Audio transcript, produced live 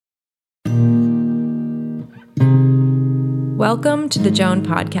Welcome to the Joan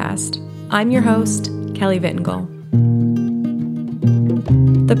Podcast. I'm your host, Kelly Vittengal.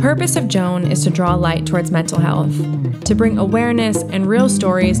 The purpose of Joan is to draw light towards mental health, to bring awareness and real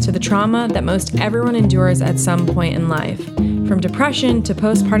stories to the trauma that most everyone endures at some point in life, from depression to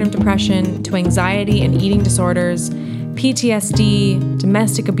postpartum depression to anxiety and eating disorders, PTSD,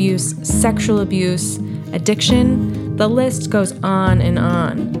 domestic abuse, sexual abuse, addiction. The list goes on and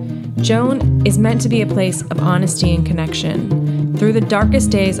on. Joan is meant to be a place of honesty and connection. Through the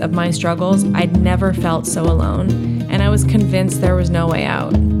darkest days of my struggles, I'd never felt so alone, and I was convinced there was no way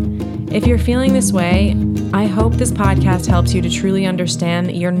out. If you're feeling this way, I hope this podcast helps you to truly understand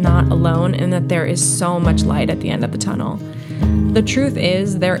that you're not alone and that there is so much light at the end of the tunnel. The truth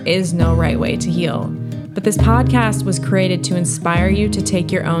is, there is no right way to heal. But this podcast was created to inspire you to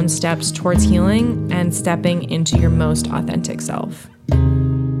take your own steps towards healing and stepping into your most authentic self.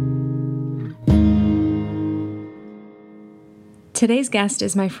 Today's guest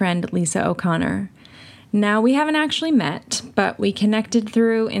is my friend Lisa O'Connor. Now, we haven't actually met, but we connected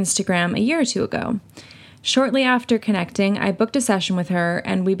through Instagram a year or two ago. Shortly after connecting, I booked a session with her,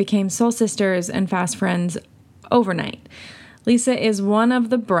 and we became soul sisters and fast friends overnight. Lisa is one of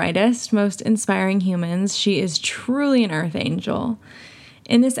the brightest, most inspiring humans. She is truly an earth angel.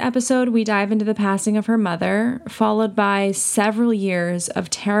 In this episode, we dive into the passing of her mother, followed by several years of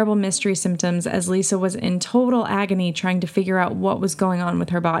terrible mystery symptoms as Lisa was in total agony trying to figure out what was going on with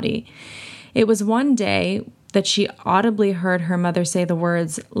her body. It was one day that she audibly heard her mother say the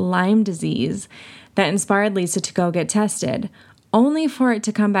words Lyme disease that inspired Lisa to go get tested, only for it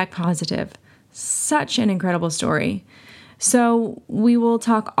to come back positive. Such an incredible story. So we will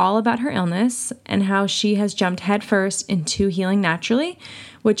talk all about her illness and how she has jumped headfirst into healing naturally,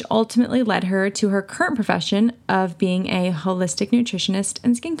 which ultimately led her to her current profession of being a holistic nutritionist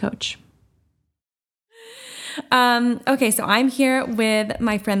and skin coach. Okay, so I'm here with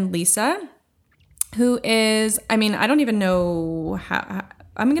my friend Lisa, who is, I don't even know how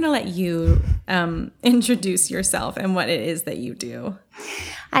I'm going to let you introduce yourself and what it is that you do.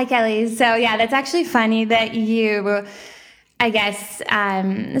 Hi, Kelly. So yeah, that's actually funny that you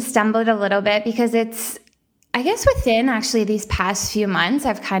stumbled a little bit because it's, within actually these past few months,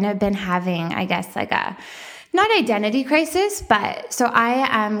 I've kind of been having, not identity crisis, but so I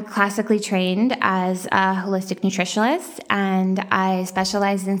am classically trained as a holistic nutritionist and I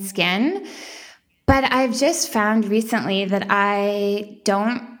specialize in skin. But I've just found recently that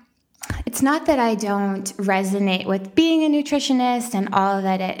it's not that I don't resonate with being a nutritionist and all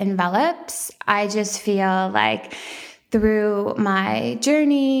that it envelops. I just feel like through my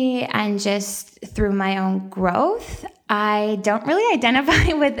journey and just through my own growth, I don't really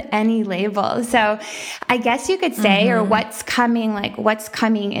identify with any label. So I guess you could say, or what's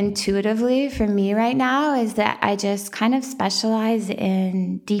coming intuitively for me right now is that I just kind of specialize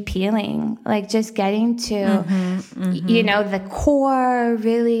in deep healing, like just getting to, the core,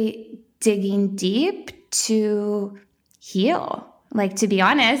 really digging deep to heal. Like, to be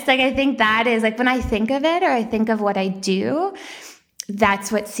honest, I think that is when I think of it or I think of what I do,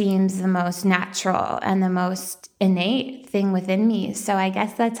 that's what seems the most natural and the most innate thing within me. So I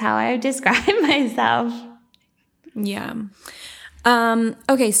guess that's how I would describe myself. Yeah.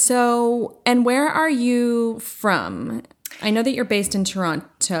 Okay. So, and where are you from? I know that you're based in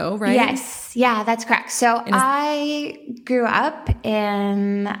Toronto, right? Yes. Yeah, that's correct. So I grew up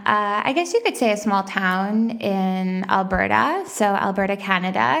in, I guess you could say a small town in Alberta. So Alberta,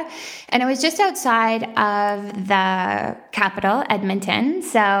 Canada. And it was just outside of the capital, Edmonton.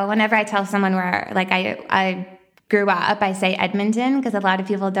 So whenever I tell someone where I grew up, I say Edmonton because a lot of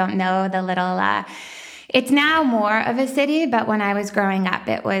people don't know the little, it's now more of a city, but when I was growing up,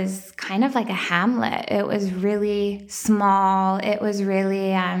 it was kind of like a hamlet. It was really small. It was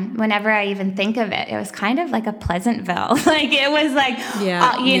really, whenever I even think of it, it was kind of like a Pleasantville. It was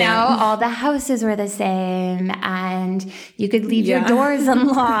all the houses were the same and you could leave your doors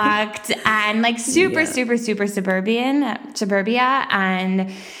unlocked and super suburbia.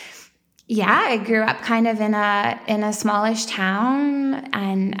 And yeah, I grew up kind of in a smallish town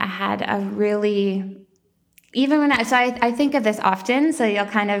and I had a really... I think of this often, so you'll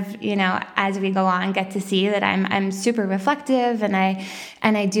kind of, as we go on, get to see that I'm super reflective and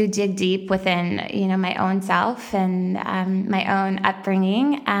I do dig deep within, my own self and my own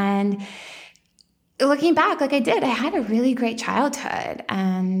upbringing. And looking back, I had a really great childhood,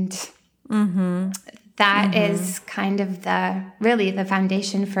 and that is kind of the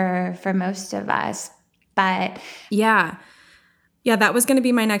foundation for most of us. But yeah, that was going to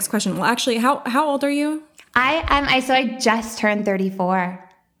be my next question. Well, actually, how old are you? I just turned 34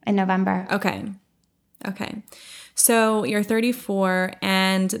 in November. Okay. So you're 34,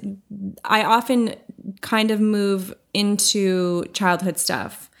 and I often kind of move into childhood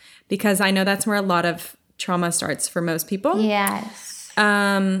stuff because I know that's where a lot of trauma starts for most people. Yes.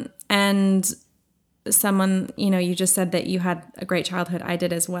 And someone, you just said that you had a great childhood. I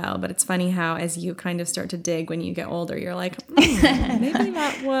did as well. But it's funny how as you kind of start to dig when you get older, you're like, maybe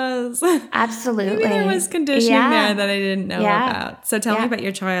that was... Absolutely. Maybe there was conditioning there that I didn't know about. So tell me about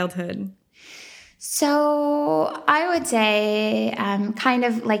your childhood. So I would say kind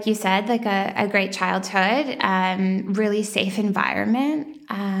of like you said, like a great childhood, really safe environment.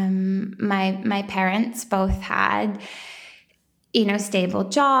 My parents both had, stable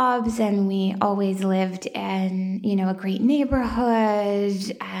jobs, and we always lived in, a great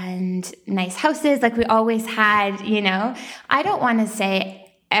neighborhood and nice houses. Like we always had, I don't want to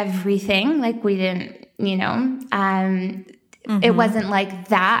say everything, like we didn't, it wasn't like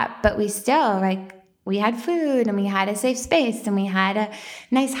that, but we still we had food and we had a safe space and we had a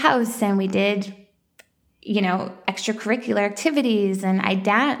nice house and we did, extracurricular activities, and I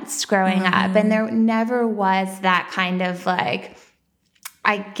danced growing up, and there never was that kind of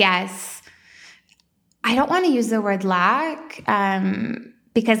I guess, I don't want to use the word lack,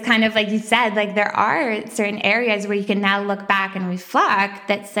 because kind of like you said, there are certain areas where you can now look back and reflect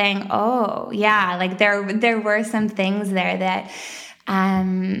that's saying, oh yeah, there were some things there that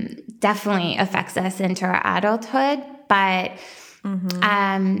definitely affects us into our adulthood, but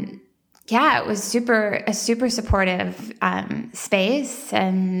it was a super supportive space,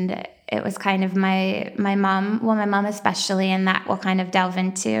 and it was kind of my mom especially, and that will kind of delve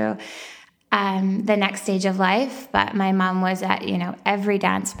into the next stage of life. But my mom was at, every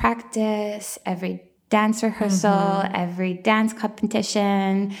dance practice, every dance rehearsal, every dance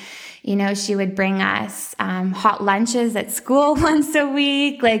competition. She would bring us hot lunches at school once a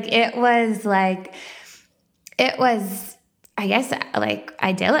week. It was, I guess,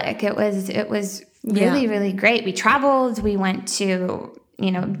 idyllic. It was really, really great. We traveled. We went to,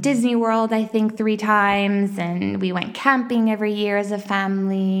 Disney World, I think 3 times, and we went camping every year as a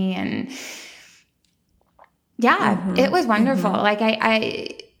family. And it was wonderful.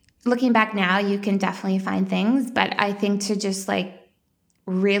 I looking back now, you can definitely find things, but I think to just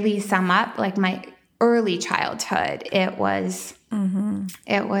really sum up my early childhood, it was good.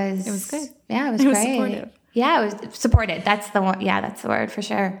 Yeah, it was great. It was supportive. Yeah, it was supported. That's the one. Yeah, that's the word for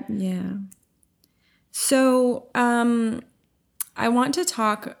sure. Yeah. So,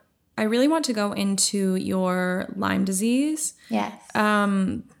 I really want to go into your Lyme disease. Yes.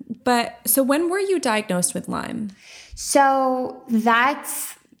 But so when were you diagnosed with Lyme? So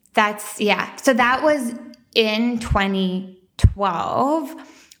that's So that was in 2012,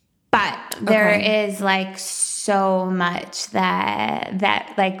 but there is so much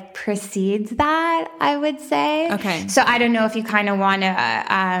that precedes that, I would say. Okay. So I don't know if you kind of want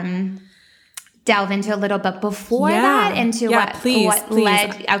to delve into a little bit before that, into what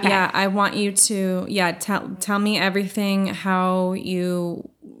led. Okay. Yeah, I want you to tell me everything, how you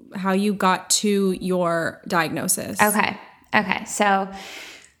got to your diagnosis. Okay. So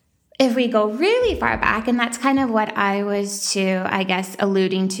if we go really far back, and that's kind of what I was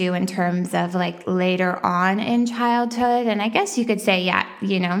alluding to in terms of later on in childhood. And I guess you could say, at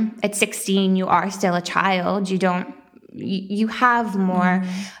 16, you are still a child. You have more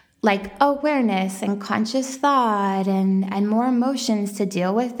awareness and conscious thought and more emotions to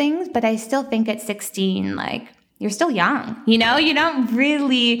deal with things. But I still think at 16, you're still young, you don't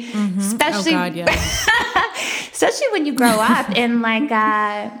really, especially, especially when you grow up in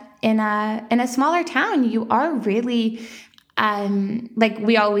in a smaller town, you are really,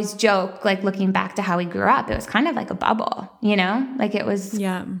 we always joke, looking back to how we grew up, it was kind of like a bubble, it was,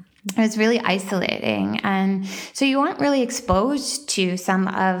 it was really isolating. And so you weren't really exposed to some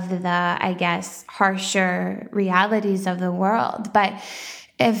of the, I guess, harsher realities of the world. But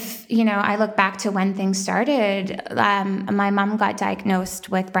if, I look back to when things started, my mom got diagnosed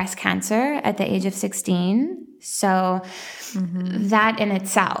with breast cancer at the age of 16. So that in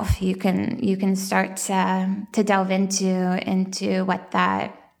itself, you can start to delve into what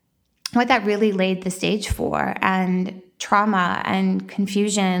that really laid the stage for, and trauma and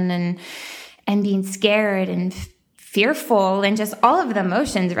confusion and being scared and fearful and just all of the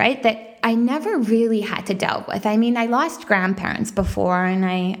emotions, right? That I never really had to deal with. I mean, I lost grandparents before, and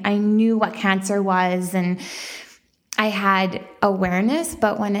I knew what cancer was, and I had awareness,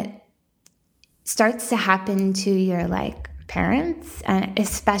 but when it starts to happen to your parents, and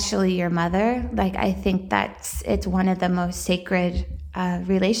especially your mother, I think it's one of the most sacred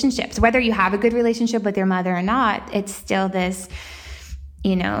relationships. Whether you have a good relationship with your mother or not, it's still this,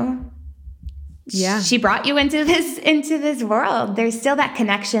 she brought you into this world. There's still that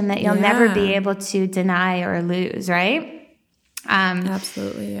connection that you'll never be able to deny or lose, right?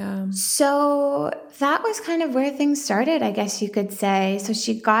 Absolutely, yeah. So that was kind of where things started, I guess you could say. So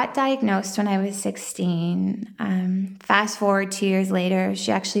she got diagnosed when I was 16. Fast forward 2 years later,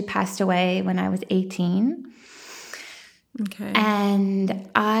 she actually passed away when I was 18. Okay. And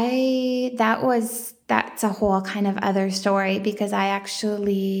that's a whole kind of other story, because I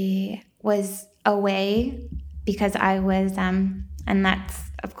actually was away because I was, and that's,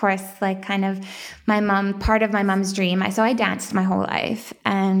 of course, like kind of part of my mom's dream. So I danced my whole life.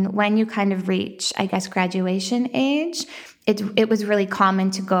 And when you kind of reach, I guess, graduation age, it was really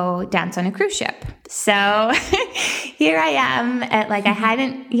common to go dance on a cruise ship. So here I am I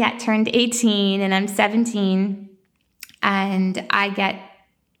hadn't yet turned 18 and I'm 17, and I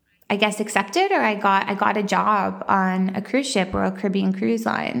guess accepted, or I got a job on a cruise ship, Royal Caribbean Cruise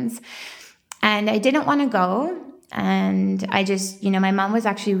Lines. And I didn't want to go. And I just, my mom was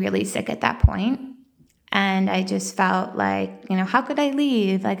actually really sick at that point. And I just felt like, how could I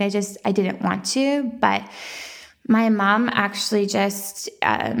leave? I didn't want to. But my mom actually just she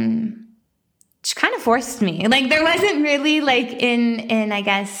kind of forced me. There wasn't really in I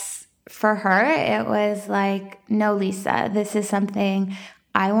guess, for her, it was like, no, Lisa, this is something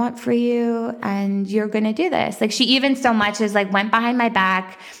I want for you, and you're going to do this. She even so much as went behind my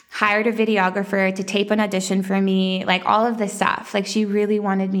back, hired a videographer to tape an audition for me, all of this stuff. She really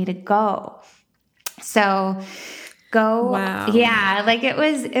wanted me to go. So go. Wow. Yeah. It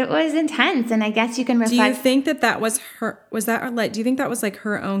was intense. And I guess you can reflect. Do you think that was her, do you think that was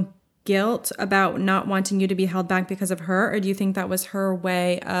her own guilt about not wanting you to be held back because of her? Or do you think that was her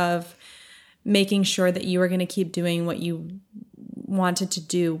way of making sure that you were going to keep doing what you wanted to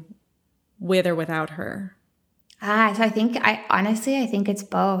do with or without her? So I think it's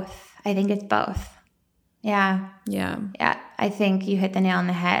both. I think it's both. Yeah. Yeah. Yeah. I think you hit the nail on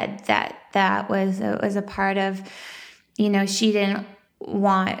the head. It was a part of, she didn't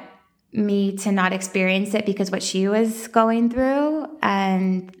want me to not experience it because what she was going through.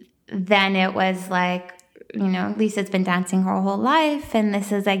 And then it was Lisa's been dancing her whole life, and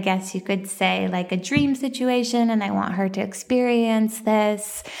this is, I guess you could say, a dream situation, and I want her to experience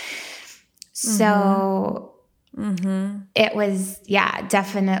this. So it was,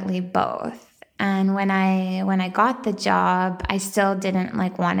 definitely both. And when I got the job, I still didn't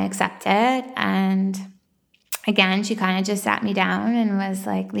want to accept it. And again, she kind of just sat me down and was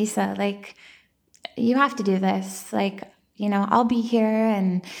like, Lisa, you have to do this. I'll be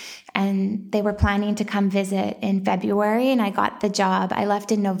here. And they were planning to come visit in February, and I got the job. I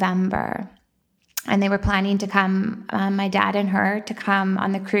left in November, and they were planning to come, my dad and her, to come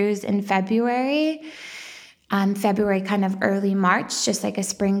on the cruise in February. February, kind of early March, just a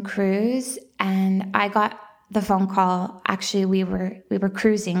spring cruise. And I got the phone call. Actually, we were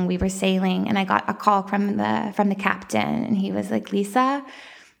cruising, we were sailing, and I got a call from the captain, and he was like, Lisa,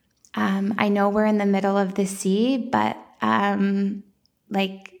 I know we're in the middle of the sea, but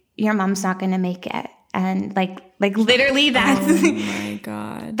your mom's not going to make it. And literally that's, oh my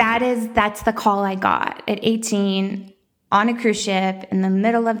God, that's the call I got at 18 on a cruise ship in the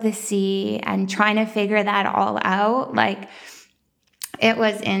middle of the sea and trying to figure that all out. It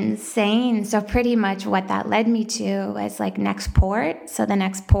was insane. So pretty much what that led me to was next port. So the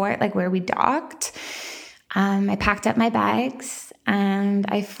next port, where we docked, I packed up my bags and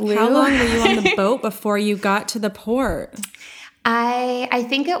I flew. How long were you on the boat before you got to the port? I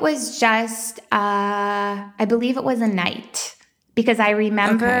think it was just, I believe it was a night, because I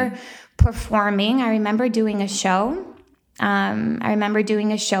remember performing. I remember doing a show. I remember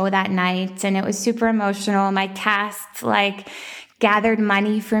doing a show that night, and it was super emotional. My cast gathered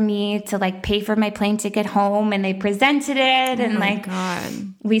money for me to pay for my plane ticket home, and they presented it. Oh and my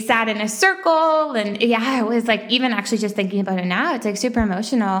God. We sat in a circle, and it was even actually just thinking about it now, it's super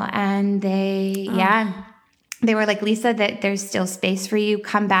emotional. And they were like, Lisa, that there's still space for you.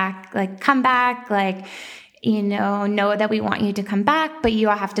 Come back, know that we want you to come back, but you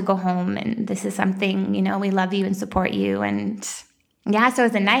all have to go home. And this is something, we love you and support you. And so it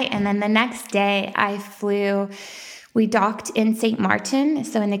was a night. And then the next day I flew, we docked in St. Martin,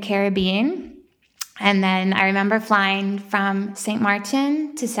 so in the Caribbean. And then I remember flying from St.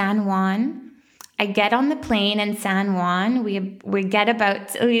 Martin to San Juan. I get on the plane in San Juan. We are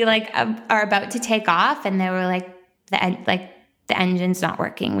about to take off, and they were the engine's not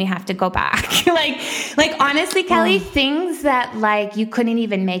working. We have to go back. Honestly, Kelly, things that you couldn't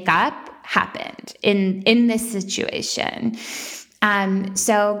even make up happened in this situation.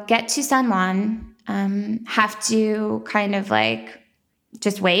 So get to San Juan, have to kind of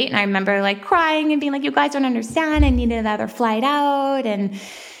just wait. And I remember like crying and being like, you guys don't understand. I needed another flight out.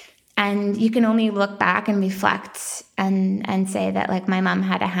 And you can only look back and reflect and say that like my mom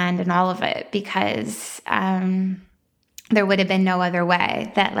had a hand in all of it, because there would have been no other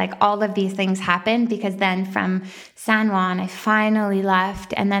way, that like all of these things happened. Because then from San Juan, I finally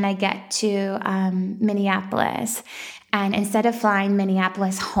left, and then I get to Minneapolis. And instead of flying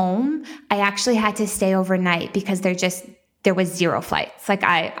Minneapolis home, I actually had to stay overnight because there was zero flights. Like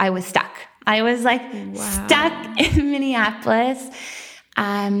I was stuck. I was like stuck in Minneapolis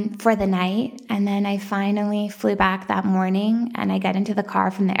for the night. And then I finally flew back that morning, and I got into the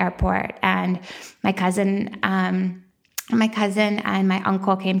car from the airport, and my cousin and my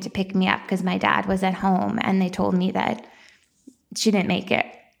uncle came to pick me up because my dad was at home, and they told me that she didn't make it.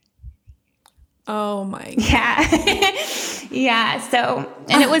 Oh my God. Yeah. Yeah. So,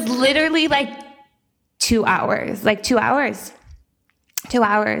 and it was literally like 2 hours.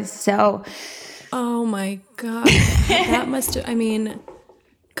 So. Oh my God. That must have, I mean,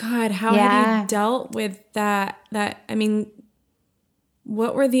 God, how have you dealt with that?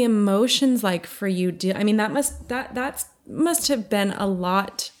 What were the emotions like for you? That must have been a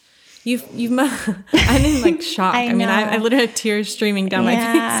lot. I'm in like shock. I literally had tears streaming down my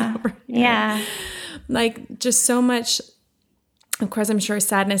face over here. Yeah. Like just so much, of course, I'm sure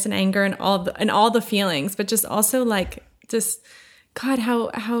sadness and anger and all the feelings, but just also like, just God,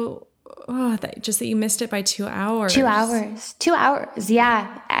 that you missed it by 2 hours. 2 hours. 2 hours.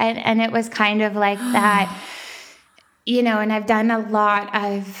 Yeah. And it was kind of like that, and I've done a lot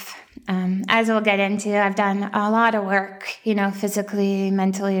of, as we'll get into, I've done a lot of work, physically,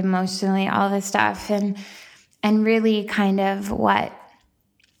 mentally, emotionally, all this stuff. And really kind of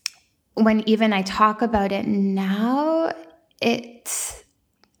when even I talk about it now, it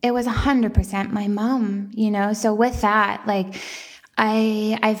was 100% my mom, So with that, like,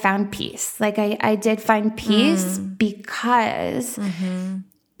 I found peace. Like I did find peace because,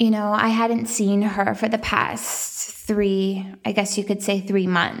 I hadn't seen her for the past 3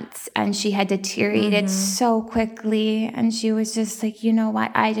 months, and she had deteriorated so quickly. And she was just like, you know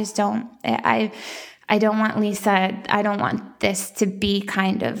what? I don't want Lisa. I don't want this to be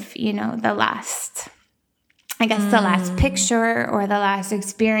kind of, the last, the last picture or the last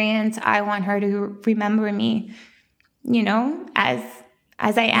experience. I want her to remember me, as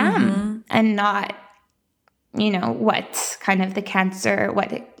I am, and not, what kind of the cancer,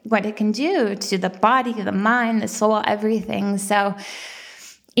 what it can do to the body, the mind, the soul, everything. So,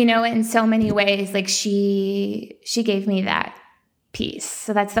 in so many ways, like she gave me that peace.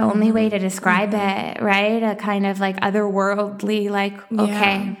 So that's the only way to describe it, right? A kind of like otherworldly, like,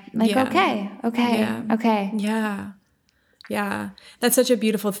 okay, okay. Yeah. That's such a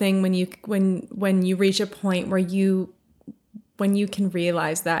beautiful thing when you reach a point where when you can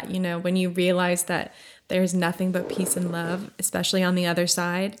realize that, when you realize that there's nothing but peace and love, especially on the other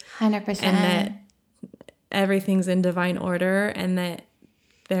side. 100%. And that everything's in divine order, and that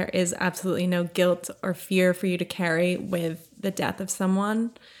there is absolutely no guilt or fear for you to carry with the death of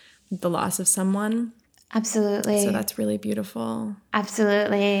someone, the loss of someone. Absolutely. So that's really beautiful.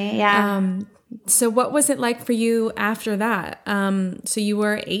 Absolutely. Yeah. So what was it like for you after that? So you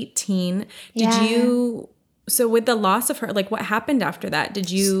were 18. So with the loss of her, like what happened after that? Did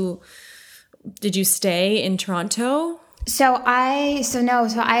you stay in Toronto? So I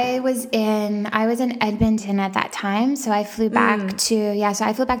was in Edmonton at that time. So I flew back to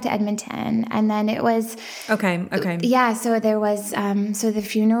Edmonton, and then it was okay. Yeah. So there was so the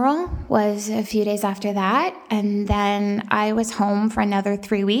funeral was a few days after that, and then I was home for another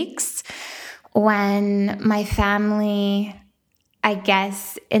 3 weeks when my family, I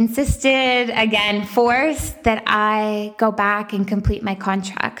guess, forced that I go back and complete my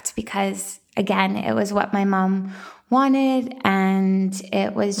contract, because again, it was what my mom wanted, and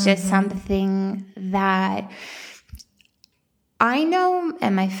it was just something that I know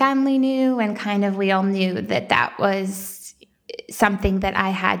and my family knew, and kind of we all knew that was something that I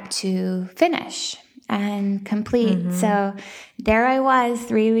had to finish and complete. So there I was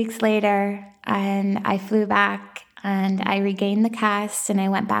 3 weeks later, and I flew back and I regained the cast, and I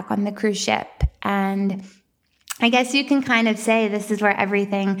went back on the cruise ship. And I guess you can kind of say this is where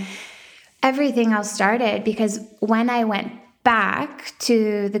everything else started, because when I went back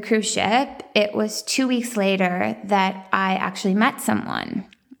to the cruise ship, it was 2 weeks later that I actually met someone.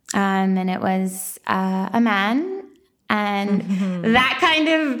 And it was a man, and that kind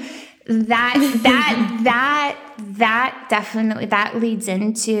of, that definitely, that leads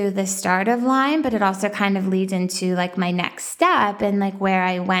into the start of Lime, but it also kind of leads into like my next step and like where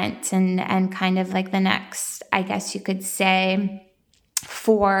I went and kind of like the next, I guess you could say,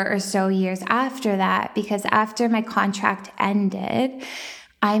 4 or so years after that, because after my contract ended,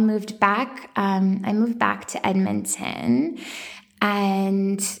 I moved back to Edmonton,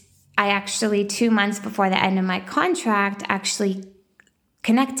 and I actually 2 months before the end of my contract actually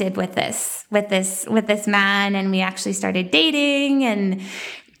connected with this man, and we actually started dating, and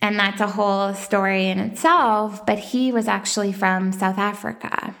that's a whole story in itself. But he was actually from South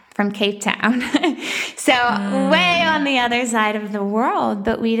Africa, from Cape Town. So way on the other side of the world,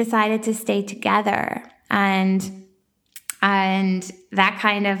 but we decided to stay together. And that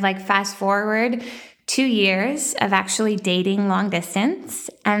kind of like fast forward 2 years of actually dating long distance.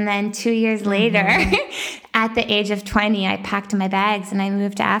 And then 2 years later, at the age of 20, I packed my bags and I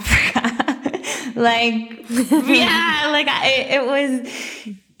moved to Africa.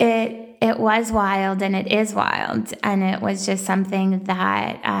 It was wild, and it is wild. And it was just something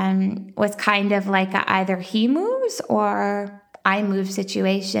that was kind of like either he moves or I move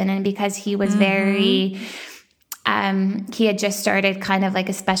situation. And because he was very... he had just started kind of like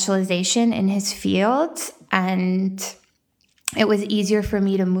a specialization in his field, and it was easier for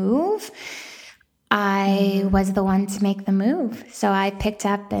me to move. I was the one to make the move. So I picked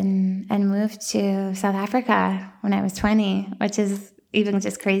up and moved to South Africa when I was 20, which is even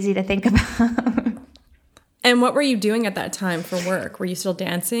just crazy to think about. And what were you doing at that time for work? Were you still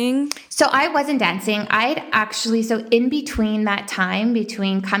dancing? So I wasn't dancing. So in between that time,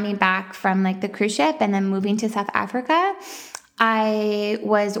 between coming back from like the cruise ship and then moving to South Africa, I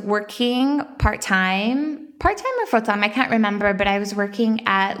was working part-time or full-time, I can't remember, but I was working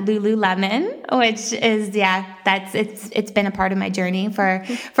at Lululemon, which is, it's been a part of my journey for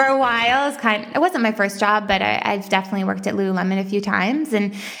a while. It wasn't my first job, but I've definitely worked at Lululemon a few times.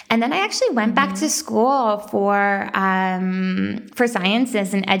 And then I actually went back to school for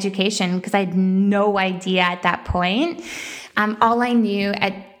sciences and education, because I had no idea at that point. All I knew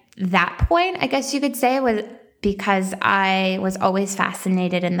at that point, I guess you could say, was because I was always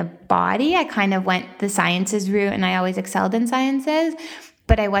fascinated in the body. I kind of went the sciences route, and I always excelled in sciences,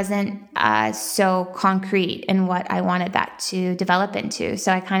 but I wasn't so concrete in what I wanted that to develop into.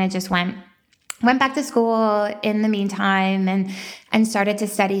 So I kind of just went back to school in the meantime and started to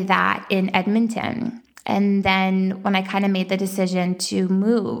study that in Edmonton. And then when I kind of made the decision to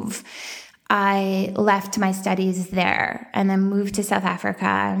move, I left my studies there and then moved to South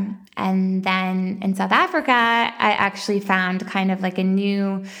Africa. And then in South Africa, I actually found kind of like a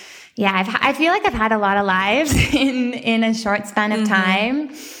new, I feel like I've had a lot of lives in a short span of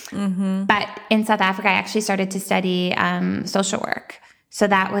time. But in South Africa, I actually started to study social work. So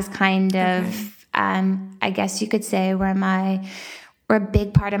that was kind of, I guess you could say, where a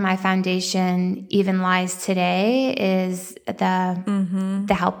big part of my foundation even lies today is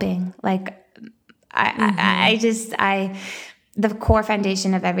the helping. Like the core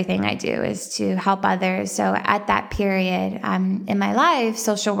foundation of everything I do is to help others. So at that period in my life,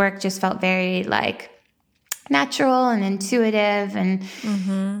 social work just felt very like natural and intuitive, and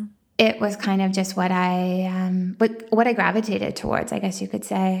it was kind of just what I gravitated towards, I guess you could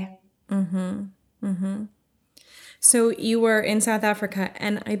say. So you were in South Africa,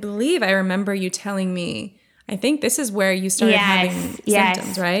 and I believe I remember you telling me, I think this is where you started having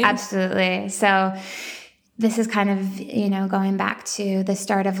symptoms, right? Absolutely. So this is kind of, going back to the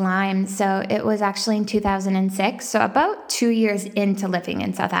start of Lyme. So it was actually in 2006. So about 2 years into living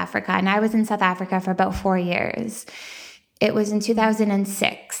in South Africa. And I was in South Africa for about 4 years. It was in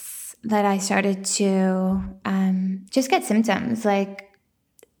 2006 that I started to just get symptoms. Like,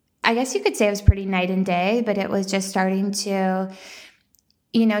 I guess you could say it was pretty night and day, but it was just starting to,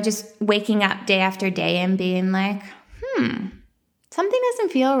 just waking up day after day and being like, something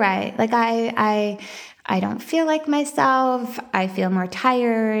doesn't feel right. Like I don't feel like myself. I feel more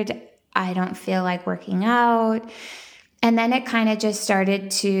tired. I don't feel like working out. And then it kind of just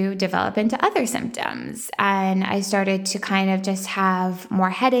started to develop into other symptoms. And I started to kind of just have more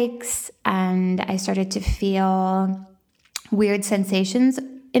headaches, and I started to feel weird sensations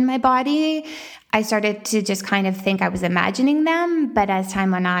in my body. I started to just kind of think I was imagining them. But as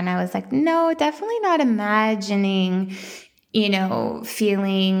time went on, I was like, no, definitely not imagining,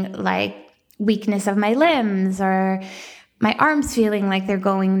 feeling like weakness of my limbs, or my arms feeling like they're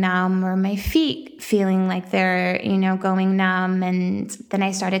going numb, or my feet feeling like they're, going numb. And then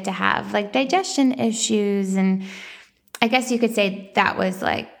I started to have like digestion issues. And I guess you could say that was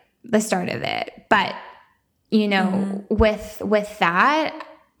like the start of it. But, with that,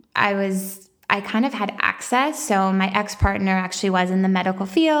 I kind of had access. So my ex-partner actually was in the medical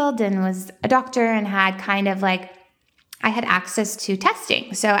field and was a doctor, and had kind of like, I had access to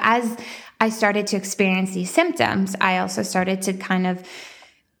testing. So as I started to experience these symptoms, I also started to kind of,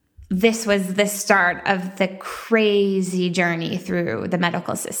 this was the start of the crazy journey through the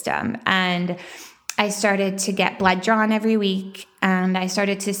medical system. And I started to get blood drawn every week, and I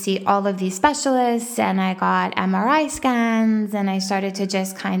started to see all of these specialists, and I got MRI scans, and I started to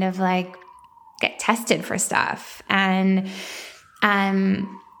just kind of like get tested for stuff. And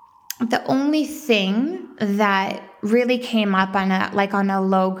the only thing that really came up on a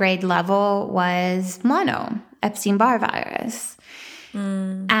low grade level was mono, Epstein-Barr virus.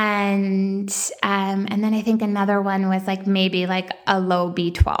 And then I think another one was like maybe like a low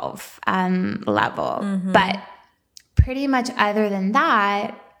B12 level. But pretty much other than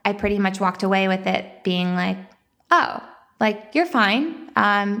that, I pretty much walked away with it being like, oh, like you're fine.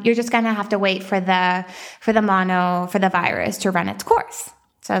 You're just gonna have to wait for the virus to run its course.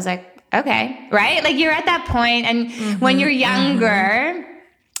 So I was like, okay, right? Like you're at that point, and when you're younger,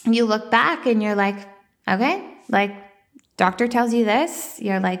 you look back and you're like, okay, like doctor tells you this,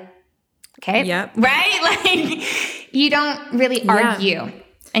 you're like, okay, yep, right? Like you don't really argue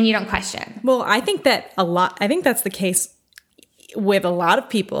and you don't question. Well, I think that's the case with a lot of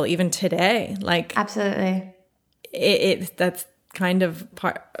people even today. Like absolutely, that's kind of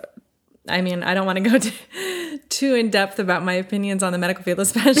part. I mean, I don't want to go too in depth about my opinions on the medical field,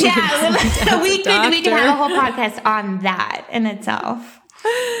 especially. Yeah, we could have a whole podcast on that in itself.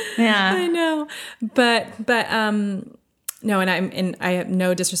 Yeah, I know, but no, and I have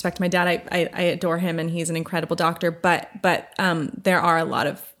no disrespect to my dad. I adore him, and he's an incredible doctor. But there are a lot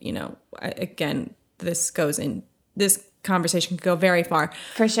of, again, this conversation could go very far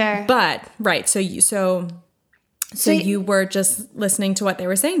for sure. But right, so you were just listening to what they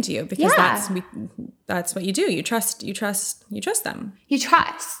were saying to you because that's what you do. You trust them. You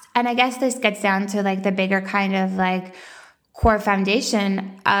trust. And I guess this gets down to like the bigger kind of like core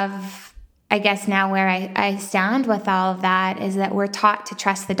foundation of, I guess now where I stand with all of that is that we're taught to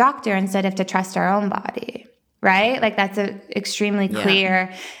trust the doctor instead of to trust our own body, right? Like that's extremely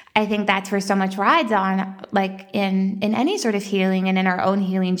clear. I think that's where so much rides on, like in any sort of healing and in our own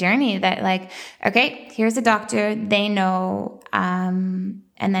healing journey, that like, okay, here's a doctor, they know, and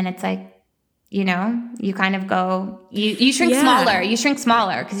then it's like, you kind of go, you shrink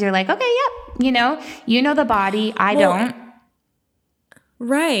smaller because you're like, okay, yep, you know the body, I don't.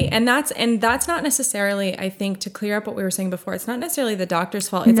 Right. And that's not necessarily, I think, to clear up what we were saying before, it's not necessarily the doctor's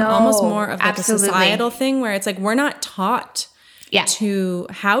fault. It's almost more of like a societal thing where it's like, we're not taught to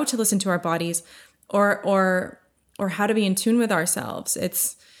how to listen to our bodies or how to be in tune with ourselves.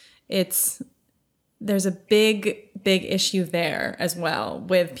 There's a big issue there as well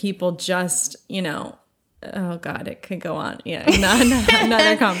with people just, oh God, it could go on. Yeah.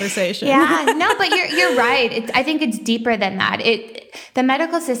 Another conversation. Yeah, no, but you're right. I think it's deeper than that. The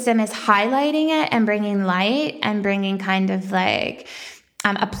medical system is highlighting it and bringing light and bringing kind of like,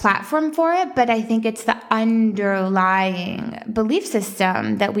 a platform for it, but I think it's the underlying belief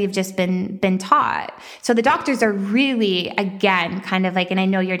system that we've just been taught. So the doctors are really, again, kind of like, and I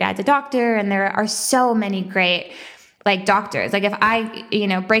know your dad's a doctor, and there are so many great like doctors. Like if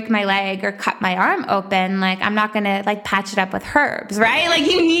I, break my leg or cut my arm open, like I'm not gonna like patch it up with herbs, right?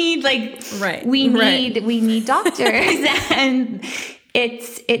 Like you need we need doctors, and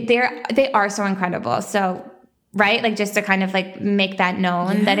they are so incredible. So. Right? Like just to kind of like make that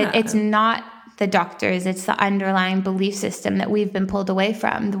known that it's not the doctors, it's the underlying belief system that we've been pulled away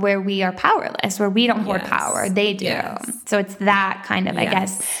from, where we are powerless, where we don't hoard power, they do. So it's that kind of, I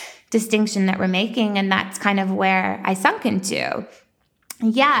guess, distinction that we're making. And that's kind of where I sunk into.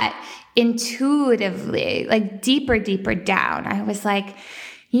 Yet intuitively, like deeper down, I was like,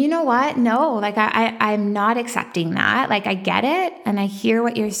 you know what? No, like I'm not accepting that. Like I get it and I hear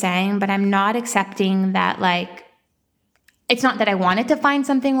what you're saying, but I'm not accepting that. Like, it's not that I wanted to find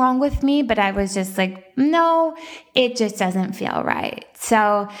something wrong with me, but I was just like, no, it just doesn't feel right.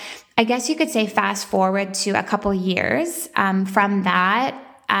 So I guess you could say fast forward to a couple years from that,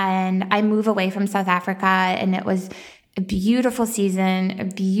 and I move away from South Africa, and it was a beautiful season, a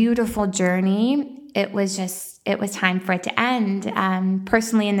beautiful journey. It was time for it to end,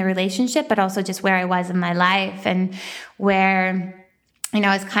 personally in the relationship, but also just where I was in my life and where, I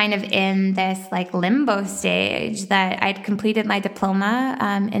was kind of in this like limbo stage that I'd completed my diploma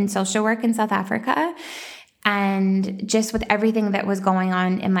in social work in South Africa. And just with everything that was going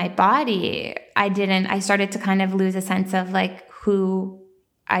on in my body, I started to kind of lose a sense of like who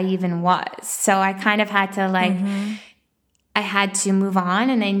I even was. So I kind of had to like, I had to move on,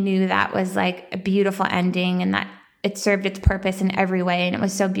 and I knew that was like a beautiful ending and that it served its purpose in every way. And it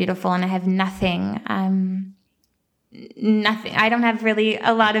was so beautiful, and I have nothing nothing. I don't have really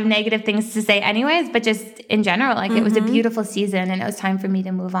a lot of negative things to say anyways, but just in general, like it was a beautiful season and it was time for me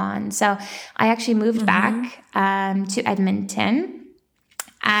to move on. So I actually moved back to Edmonton.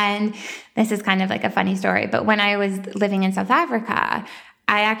 And this is kind of like a funny story, but when I was living in South Africa,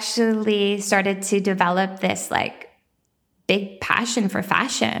 I actually started to develop this like big passion for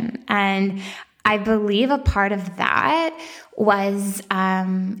fashion. And I believe a part of that was,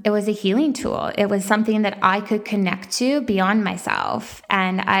 it was a healing tool. It was something that I could connect to beyond myself.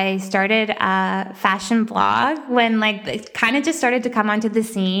 And I started a fashion blog when like it kind of just started to come onto the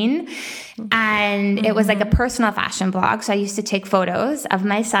scene. And it was like a personal fashion blog. So I used to take photos of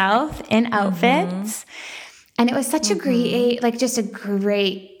myself in outfits. And it was such a great, like just a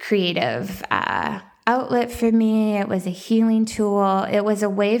great creative, outlet for me. It was a healing tool. It was a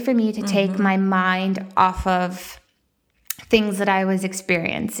way for me to take my mind off of things that I was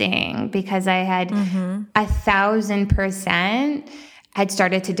experiencing because I had 1,000% had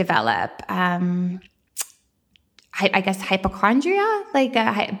started to develop, I guess hypochondria, like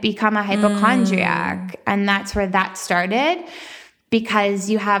become a hypochondriac. And that's where that started because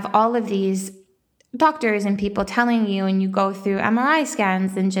you have all of these doctors and people telling you, and you go through MRI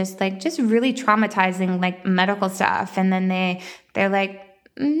scans and just really traumatizing like medical stuff. And then they're like,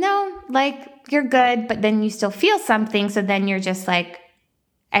 no, like you're good, but then you still feel something. So then you're just like,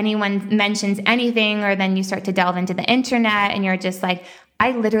 anyone mentions anything, or then you start to delve into the internet and you're just like,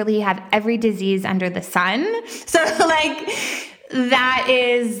 I literally have every disease under the sun. So like that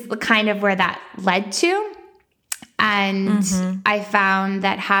is kind of where that led to. And I found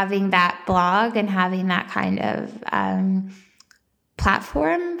that having that blog and having that kind of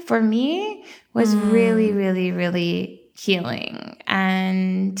platform for me was really, really, really healing.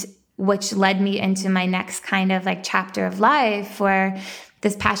 And which led me into my next kind of like chapter of life where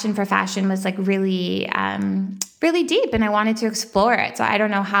this passion for fashion was like really, really deep, and I wanted to explore it. So I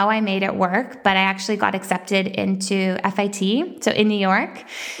don't know how I made it work, but I actually got accepted into FIT, so in New York.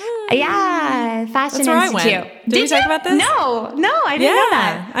 Yeah, Fashion That's where Institute. I went. Did we talk about this? No, I didn't know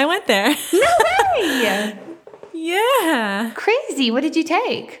that. I went there. No way. Yeah. Crazy. What did you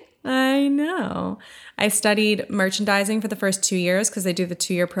take? I know. I studied merchandising for the first 2 years because they do the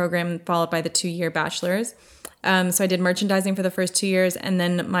 2-year program followed by the 2-year bachelor's. So I did merchandising for the first 2 years, and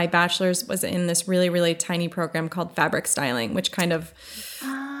then my bachelor's was in this really, really tiny program called fabric styling, which kind of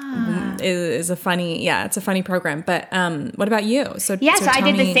is a funny, it's a funny program. But what about you? So I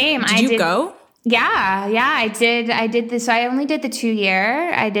did the same. Did you go? Yeah, I did this. So I only did the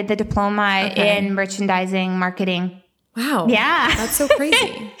 2-year. I did the diploma in merchandising marketing. Wow. Yeah. That's so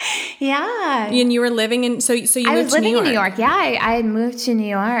crazy. Yeah. And you were living in, so you moved to New York. I was living in New York. Yeah, I had moved to New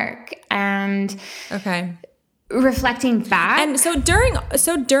York, and reflecting back. And so during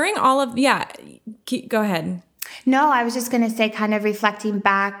all of, go ahead. No, I was just going to say, kind of reflecting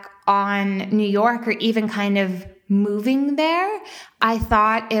back on New York, or even kind of moving there, I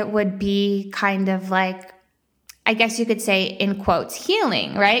thought it would be kind of like, I guess you could say in quotes,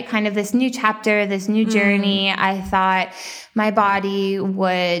 healing, right? Kind of this new chapter, this new journey. I thought my body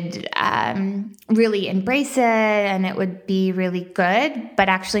would really embrace it and it would be really good. But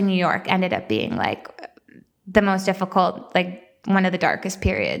actually New York ended up being like the most difficult, like one of the darkest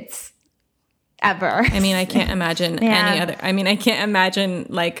periods ever. I mean, I can't imagine any other. I mean, I can't imagine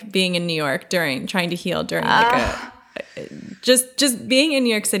like being in New York trying to heal during like just being in New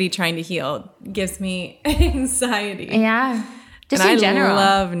York City trying to heal gives me anxiety. Yeah. Just and in general.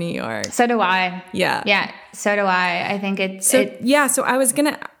 I love New York. So do I. Yeah. Yeah. So do I. I think it's So I was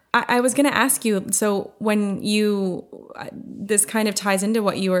gonna ask you. So when you this kind of ties into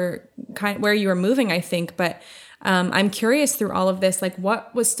what you were where you were moving, I think, but. I'm curious through all of this, like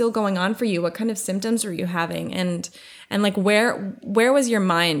what was still going on for you? What kind of symptoms were you having? And like where was your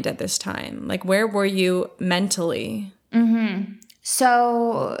mind at this time? Like where were you mentally? Mm-hmm.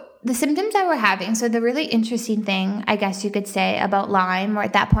 So the symptoms I were having, so the really interesting thing, I guess you could say, about Lyme, or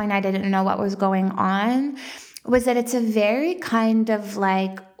at that point I didn't know what was going on, was that it's a very kind of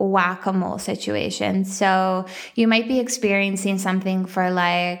like whack-a-mole situation. So you might be experiencing something for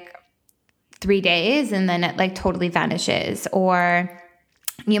like 3 days and then it like totally vanishes, or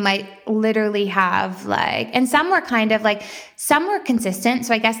you might literally have like, and some were kind of like, some were consistent.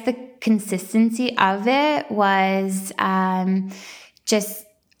 So I guess the consistency of it was just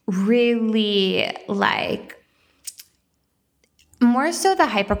really like more so the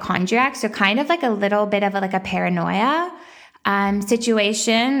hypochondriac. So kind of like a little bit of a paranoia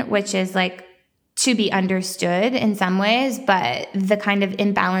situation, which is like to be understood in some ways, but the kind of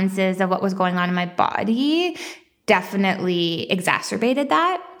imbalances of what was going on in my body definitely exacerbated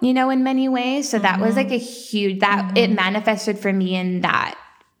that. in many ways. So that was like a huge, it manifested for me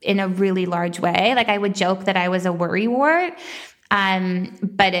in a really large way. Like I would joke that I was a worrywart.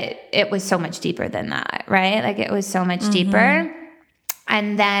 But it was so much deeper than that, right? Like it was so much deeper.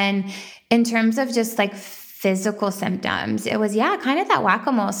 And then in terms of just like physical symptoms, it was, kind of that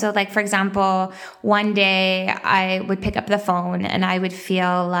whack-a-mole. So like, for example, one day I would pick up the phone and I would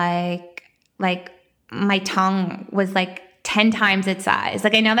feel like my tongue was like 10 times its size.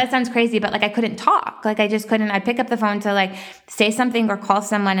 Like, I know that sounds crazy, but like I couldn't talk. Like I just couldn't, I'd pick up the phone to like say something or call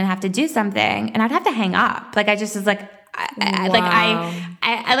someone and have to do something. And I'd have to hang up. Like I just was like, I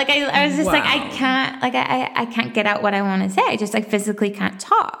was just like, I can't get out what I want to say. I just like physically can't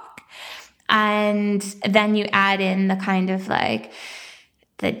talk. And then you add in the kind of like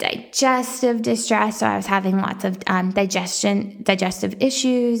the digestive distress. So I was having lots of digestive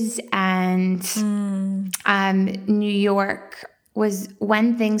issues, and New York was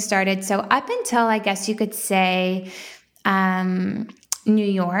when things started. So up until, I guess you could say, New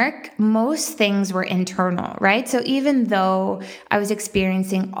York, most things were internal, right? So even though I was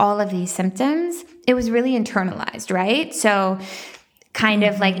experiencing all of these symptoms, it was really internalized, right? So kind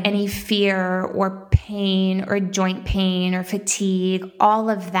of like any fear or pain or joint pain or fatigue, all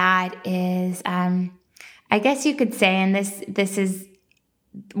of that is, I guess you could say, and this is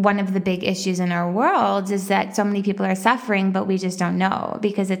one of the big issues in our world, is that so many people are suffering, but we just don't know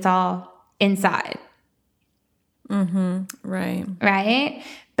because it's all inside. Right.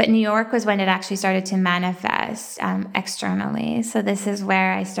 But New York was when it actually started to manifest externally. So this is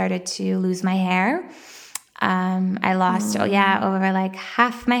where I started to lose my hair. I lost, over like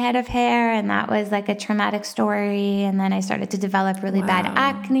half my head of hair. And that was like a traumatic story. And then I started to develop really bad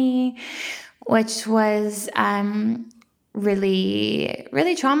acne, which was really,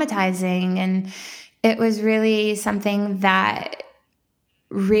 really traumatizing. And it was really something that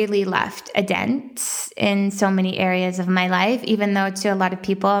really left a dent in so many areas of my life, even though to a lot of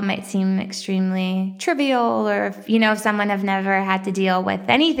people it might seem extremely trivial, or if someone have never had to deal with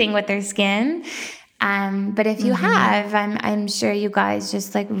anything with their skin. But if you have, I'm sure you guys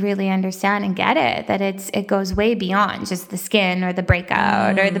just like really understand and get it, that it goes way beyond just the skin or the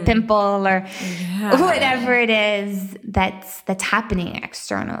breakout or the pimple or whatever it is that's happening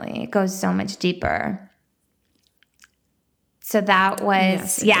externally. It goes so much deeper. So that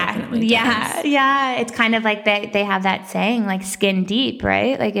was, It's kind of like they have that saying, like skin deep,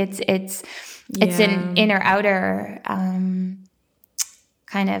 right? Like it's an inner outer kind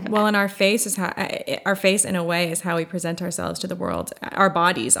of. Well, and our face in a way is how we present ourselves to the world. Our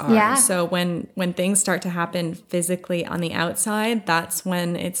bodies are. Yeah. So when things start to happen physically on the outside, that's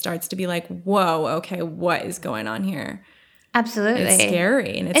when it starts to be like, whoa, okay, what is going on here? Absolutely. It's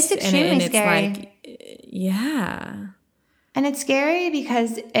scary. And it's extremely scary. It's like, yeah. And it's scary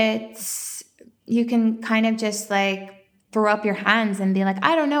because you can kind of just like throw up your hands and be like,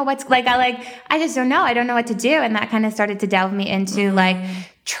 I don't know what's like, I just don't know. I don't know what to do. And that kind of started to delve me into like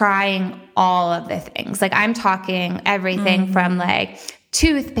trying all of the things. Like I'm talking everything from like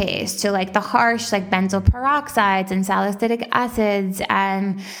toothpaste to like the harsh, like benzoyl peroxides and salicylic acids.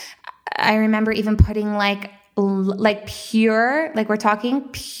 And I remember even putting like pure, like we're talking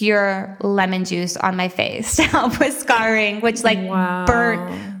pure lemon juice on my face to help with scarring, which like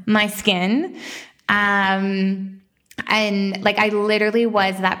burnt my skin. And like I literally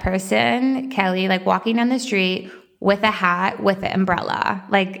was that person, Kelly, like walking down the street with a hat, with an umbrella,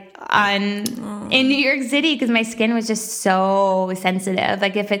 like in New York City, because my skin was just so sensitive.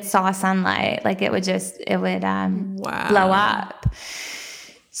 Like if it saw sunlight, like it would blow up.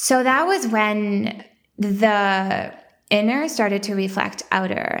 So that was when the inner started to reflect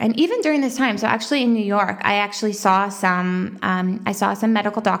outer. And even during this time, so actually in New York, I actually saw some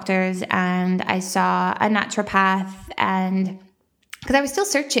medical doctors, and I saw a naturopath, and because I was still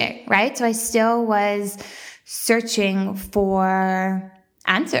searching, right? So I still was searching for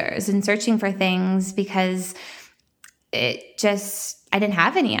answers and searching for things, because I didn't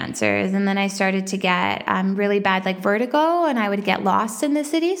have any answers. And then I started to get really bad like vertigo, and I would get lost in the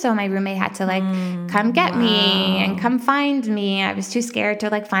city. So my roommate had to like come get me and come find me. I was too scared to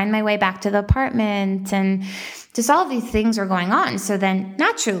like find my way back to the apartment, and just all of these things were going on. So then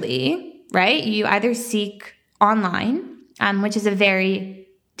naturally, right, you either seek online, which is a very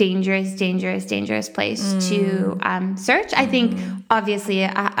dangerous place to search. I think obviously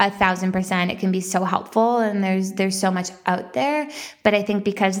 1,000% it can be so helpful, and there's so much out there. But I think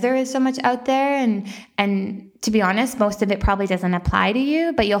because there is so much out there, and to be honest, most of it probably doesn't apply to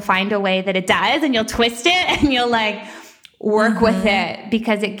you, but you'll find a way that it does, and you'll twist it, and you'll like, work with it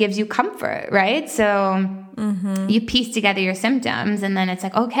because it gives you comfort, right? So you piece together your symptoms and then it's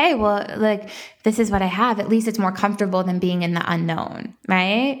like, okay, well, like this is what I have. At least it's more comfortable than being in the unknown,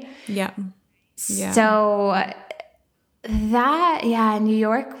 right? Yeah. So that, New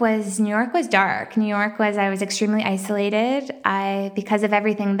York was dark. I was extremely isolated. Because of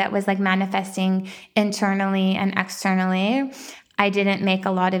everything that was like manifesting internally and externally, I didn't make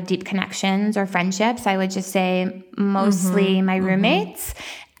a lot of deep connections or friendships. I would just say mostly my roommates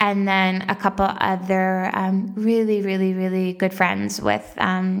and then a couple other really, really, really good friends with,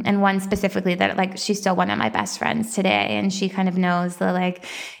 and one specifically that like, she's still one of my best friends today. And she kind of knows the like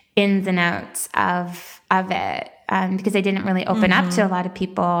ins and outs of it. Because I didn't really open up to a lot of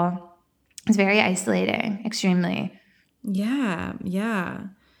people. It was very isolating, extremely. Yeah.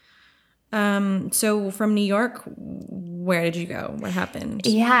 So from New York, where did you go? What happened?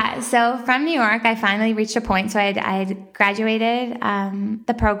 Yeah. So from New York, I finally reached a point. So I graduated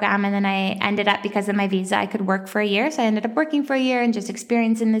the program, and then I ended up, because of my visa, I could work for a year. So I ended up working for a year and just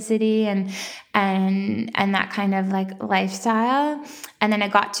experiencing the city and that kind of like lifestyle. And then I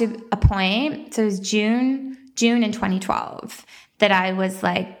got to a point. So it was June in 2012 that I was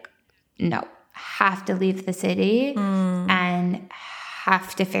like, no, have to leave the city and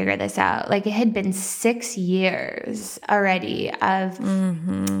have to figure this out. Like it had been 6 years already of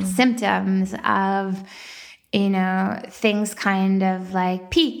symptoms of, things kind of like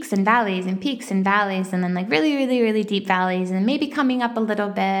peaks and valleys and then like really, really, really deep valleys and maybe coming up a little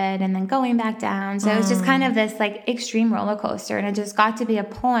bit and then going back down. So it was just kind of this like extreme roller coaster. And it just got to be a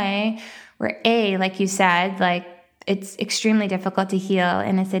point where like you said, like it's extremely difficult to heal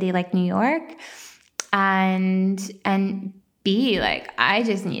in a city like New York. And B, like I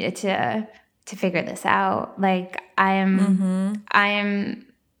just needed to figure this out. Like I'm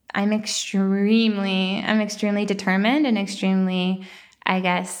extremely determined and extremely, I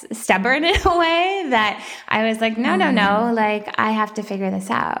guess, stubborn in a way that I was like, no, like I have to figure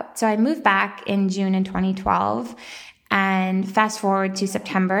this out. So I moved back in June in 2012 and fast forward to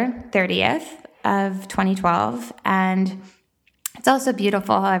September 30th of 2012. And it's also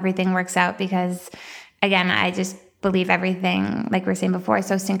beautiful how everything works out because, again, I just believe everything, like we were saying before, is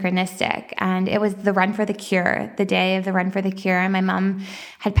so synchronistic. And it was the Run for the Cure, the day of the Run for the Cure. And my mom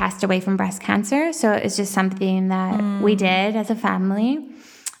had passed away from breast cancer. So it's just something that we did as a family.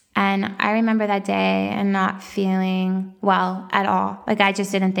 And I remember that day and not feeling well at all. Like I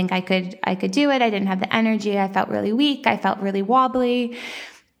just didn't think I could do it. I didn't have the energy. I felt really weak. I felt really wobbly.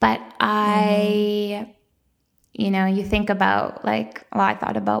 But you think about I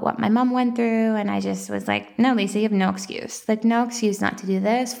thought about what my mom went through and I just was like, no, Lisa, you have no excuse. Like no excuse not to do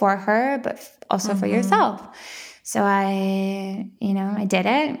this for her, but also for yourself. So I did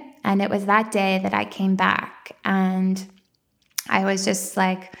it. And it was that day that I came back and I was just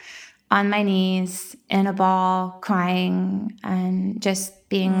like on my knees in a ball crying and just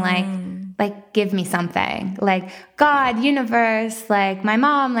being like, give me something, like God, universe, like my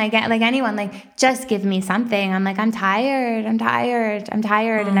mom, like anyone, like just give me something. I'm like, I'm tired and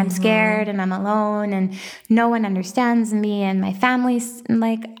I'm scared and I'm alone and no one understands me and my family's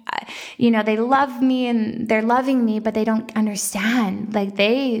like, they love me and they're loving me, but they don't understand. Like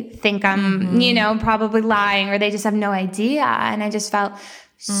they think I'm, probably lying or they just have no idea. And I just felt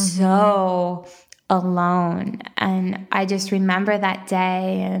so alone. And I just remember that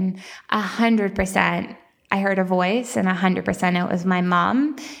day and 100% I heard a voice and 100% it was my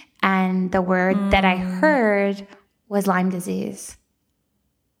mom. And the word that I heard was Lyme disease.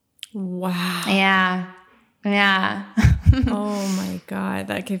 Wow. Yeah. Oh my God.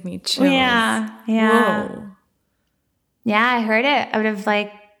 That gave me chills. Yeah. Whoa. Yeah. I heard it out of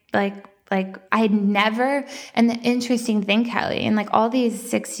like I had never, and the interesting thing, Kelly, in like all these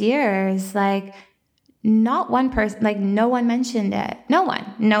 6 years, like not one person, like no one mentioned it. No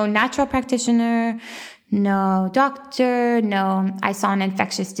one, no natural practitioner, no doctor, no, I saw an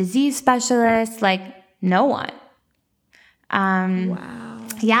infectious disease specialist, like no one. Wow.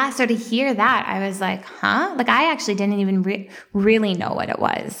 Yeah. So to hear that, I was like, huh? Like I actually didn't even really know what it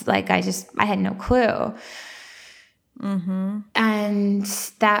was. Like I had no clue. And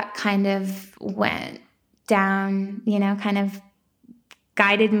that kind of went down, kind of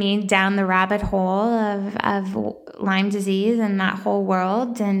guided me down the rabbit hole of Lyme disease and that whole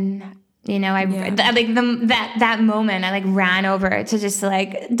world. And, that moment, I like ran over to just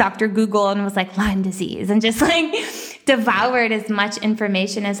like Dr. Google and was like Lyme disease and just like devoured as much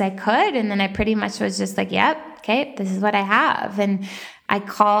information as I could. And then I pretty much was just like, yep, okay, this is what I have. And I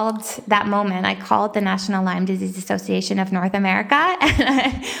called the National Lyme Disease Association of North America.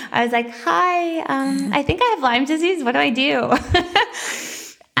 And I was like, hi, I think I have Lyme disease. What do I do?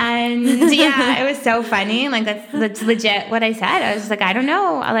 And yeah, it was so funny. Like that's legit what I said. I was just like, I don't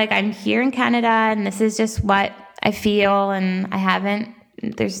know. Like I'm here in Canada and this is just what I feel. And I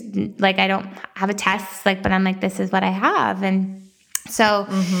don't have a test, like, but I'm like, this is what I have. And so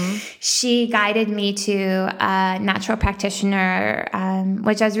she guided me to a natural practitioner,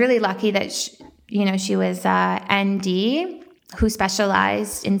 which I was really lucky that, she was ND who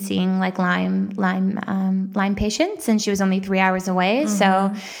specialized in seeing like Lyme patients. And she was only 3 hours away.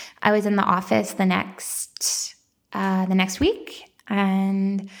 So I was in the office the next week.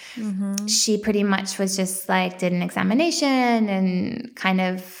 And she pretty much was just like, did an examination and kind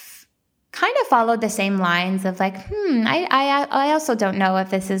of followed the same lines of like, I also don't know if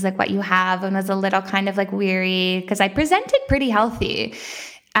this is like what you have, and was a little kind of like weary because I presented pretty healthy.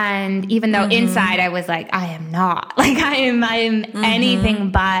 And even though inside I was like, I am not, like I am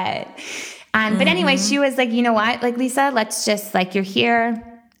anything but. But anyway, she was like, you know what, like Lisa, let's just like, you're here,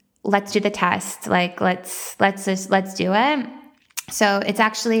 let's do the test. Like, let's do it. So it's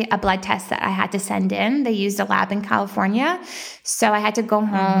actually a blood test that I had to send in. They used a lab in California. So I had to go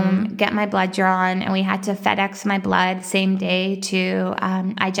home, get my blood drawn, and we had to FedEx my blood same day to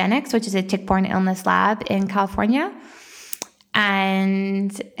IGeneX, which is a tick-borne illness lab in California.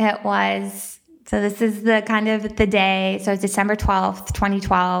 And it was, so this is the kind of the day, so it's December 12th,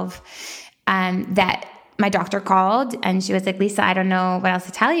 2012, that my doctor called and she was like, Lisa, I don't know what else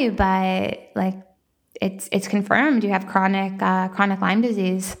to tell you, but like, it's confirmed you have chronic Lyme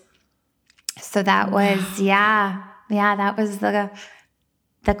disease. So that was, that was the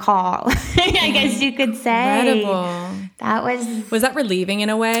call, I guess you could say. Incredible. That was that relieving in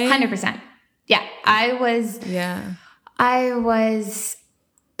a way? 100%. Yeah. I was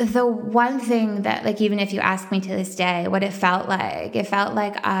the one thing that, like, even if you ask me to this day, what it felt like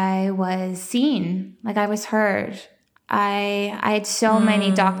I was seen, like I was heard. I had so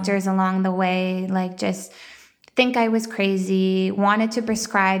many doctors along the way, like just think I was crazy, wanted to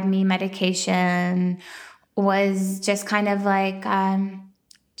prescribe me medication, was just kind of like,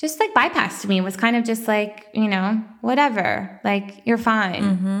 just like bypassed me, was kind of just like, whatever, like, you're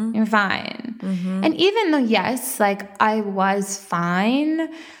fine, you're fine. And even though, yes, like I was fine,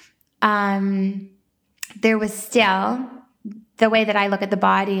 there was still the way that I look at the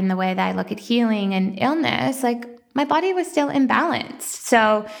body and the way that I look at healing and illness, like, my body was still imbalanced.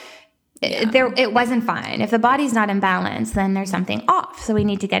 So it wasn't fine. If the body's not in balance, then there's something off. So we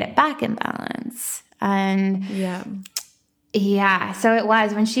need to get it back in balance. And so it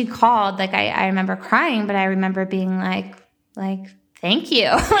was when she called, like I remember crying, but I remember being like, thank you.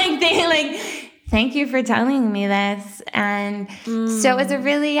 Thank you for telling me this. And so it was it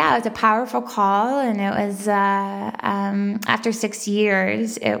was a powerful call. And it was, after 6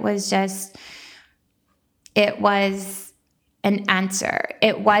 years, it was an answer.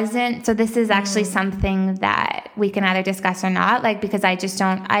 It wasn't, so this is actually something that we can either discuss or not, like, because I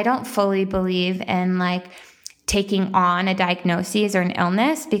don't fully believe in like taking on a diagnosis or an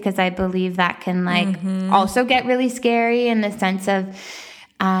illness, because I believe that can like also get really scary in the sense of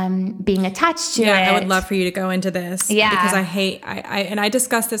being attached to it. I would love for you to go into this. Because I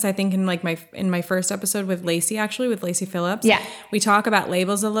discussed this, I think, in like in my first episode with Lacey Phillips. Yeah. We talk about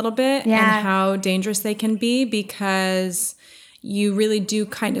labels a little bit and how dangerous they can be, because you really do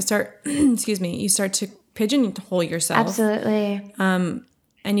kind of start, you start to pigeonhole yourself. Absolutely.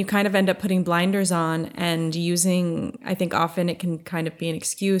 And you kind of end up putting blinders on and using, I think often it can kind of be an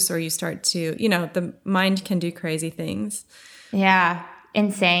excuse, or you start to, the mind can do crazy things. Yeah.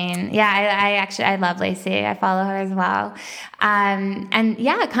 Insane. Yeah, I love Lacey. I follow her as well. And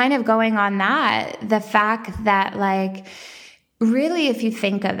kind of going on that, the fact that like, really, if you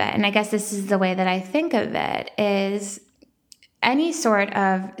think of it, and I guess this is the way that I think of it, is any sort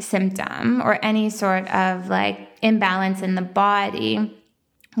of symptom or any sort of like imbalance in the body,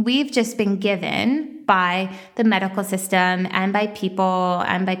 we've just been given by the medical system and by people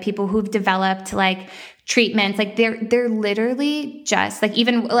who've developed like treatments. Like they're literally just like,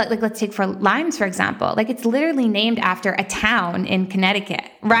 even like, let's take for Lyme's, for example, like it's literally named after a town in Connecticut,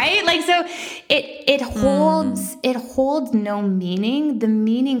 right? Like, so it holds no meaning. The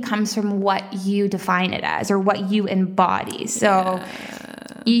meaning comes from what you define it as or what you embody. So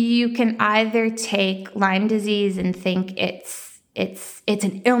you can either take Lyme disease and think it's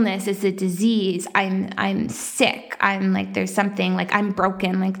an illness, it's a disease, I'm sick, I'm like, there's something, like I'm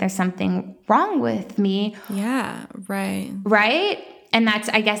broken, like there's something wrong with me. Yeah, right. Right? And that's,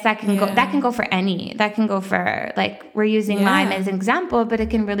 I guess that can go for like, we're using Lyme as an example, but it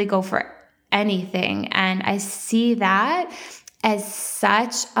can really go for anything. And I see that as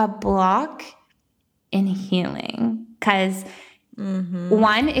such a block in healing, because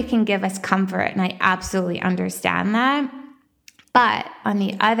one, it can give us comfort, and I absolutely understand that. But on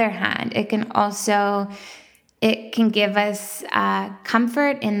the other hand, it can give us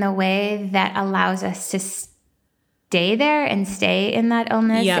comfort in the way that allows us to stay there and stay in that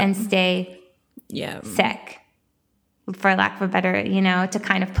illness and stay sick, for lack of a better, to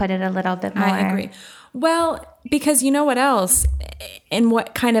kind of put it a little bit more. I agree. Well, because you know what else, and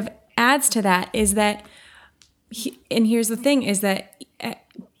what kind of adds to that is that, and here's the thing, is that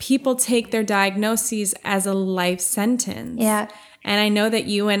people take their diagnoses as a life sentence. Yeah. And I know that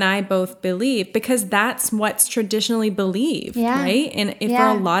you and I both believe, because that's what's traditionally believed, right? And for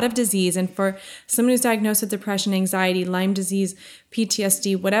a lot of disease, and for someone who's diagnosed with depression, anxiety, Lyme disease,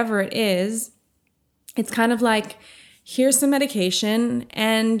 PTSD, whatever it is, it's kind of like, here's some medication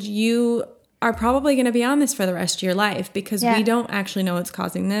and you are probably going to be on this for the rest of your life, because we don't actually know what's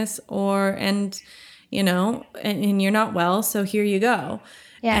causing this, and you're not well, so here you go.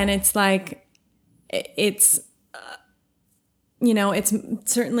 Yeah. And it's like, it's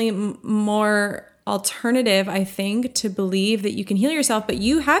certainly more alternative, I think, to believe that you can heal yourself, but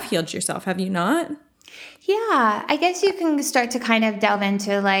you have healed yourself, have you not? Yeah, I guess you can start to kind of delve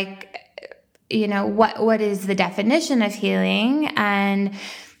into like, what is the definition of healing, and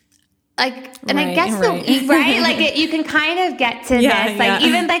like, and I guess like you can kind of get to this, like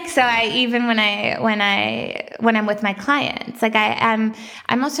even like, so when I'm with my clients, like I'm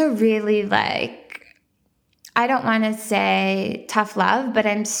also really like, I don't want to say tough love, but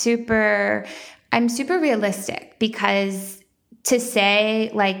I'm super realistic, because to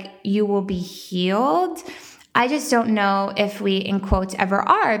say like you will be healed, I just don't know if we, in quotes, ever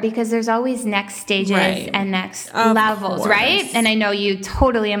are, because there's always next stages and next levels, right? And I know you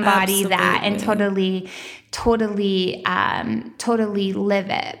totally embody that and totally live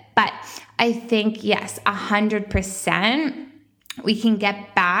it. But I think, yes, 100%, we can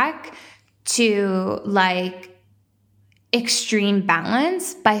get back to like extreme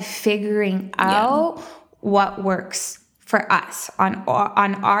balance by figuring out what works for us on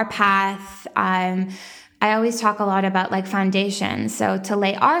our path. I always talk a lot about like foundation. So to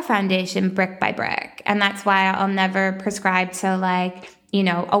lay our foundation brick by brick. And that's why I'll never prescribe to like,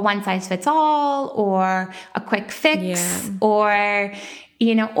 a one size fits all or a quick fix or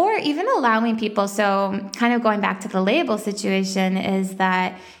even allowing people. So kind of going back to the label situation is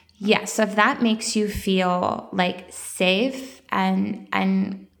that, yes, if that makes you feel like safe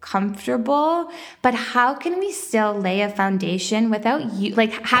and comfortable, but how can we still lay a foundation without you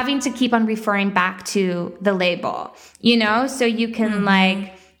like having to keep on referring back to the label, so you can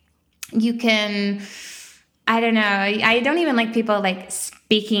I don't know, I don't even like people like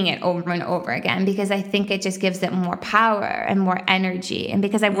speaking it over and over again, because I think it just gives it more power and more energy. And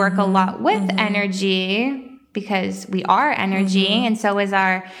because I work a lot with energy, because we are energy and so is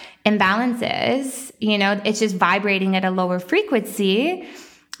our imbalances, it's just vibrating at a lower frequency.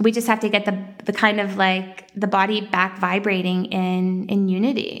 We just have to get the kind of like the body back vibrating in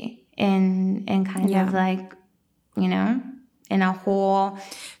unity, in kind of like, in a whole.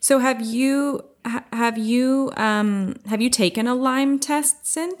 So have you taken a Lyme test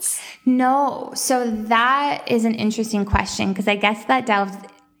since? No. So that is an interesting question, because I guess that delves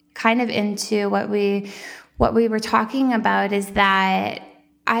kind of into what we were talking about, is that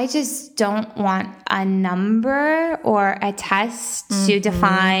I just don't want a number or a test to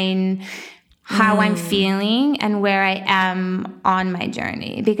define how I'm feeling and where I am on my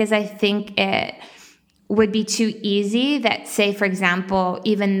journey, because I think it would be too easy that, say, for example,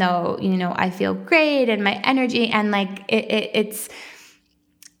 even though, I feel great and my energy and like it's,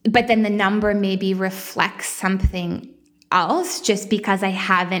 but then the number maybe reflects something else, just because I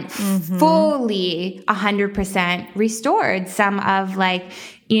haven't fully 100% restored some of like,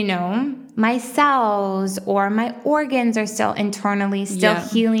 my cells or my organs are still internally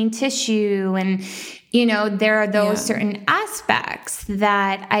healing tissue. And, there are those certain aspects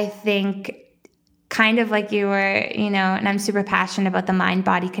that I think kind of like you were, and I'm super passionate about the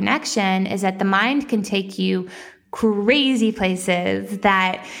mind-body connection, is that the mind can take you crazy places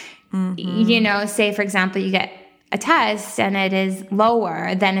that, say, for example, you get a test and it is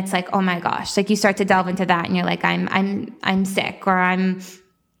lower, then it's like, oh my gosh, like you start to delve into that and you're like, I'm sick, or I'm,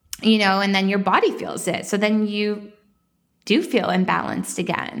 and then your body feels it. So then you do feel imbalanced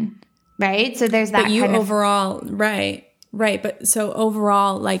again. Right. So there's that. But you kind overall, of, right. But so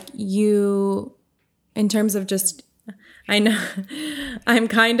overall, like you, in terms of just, I know I'm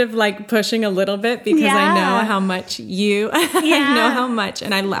kind of like pushing a little bit because I know how much I know how much,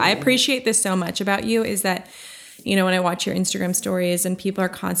 and I appreciate this so much about you, is that, you know, when I watch your Instagram stories and people are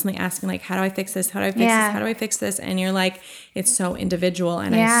constantly asking like, how do I fix this? How do I fix this? How do I fix this? And you're like, it's so individual.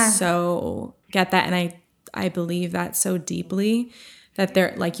 And I so get that. And I believe that so deeply, that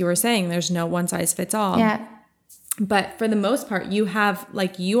there, like you were saying, there's no one size fits all. Yeah. But for the most part, you have,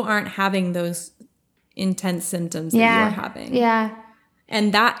 like, you aren't having those intense symptoms that you're having. Yeah.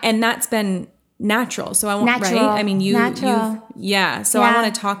 And that's been natural. So I want, right? I mean, so I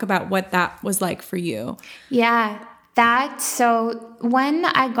want to talk about what that was like for you. Yeah. So when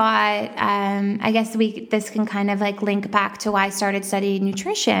I got, I guess this can kind of like link back to why I started studying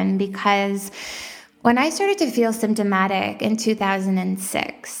nutrition, because when I started to feel symptomatic in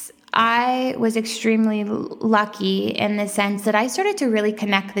 2006, I was extremely lucky in the sense that I started to really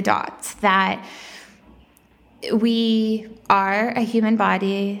connect the dots that we are a human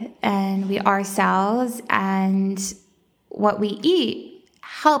body and we are cells, and what we eat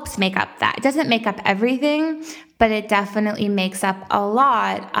helps make up that. It doesn't make up everything, but it definitely makes up a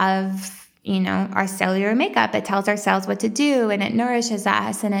lot of, you know, our cellular makeup. It tells our cells what to do, and it nourishes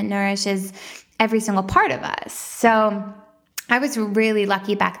us, and it nourishes every single part of us. So I was really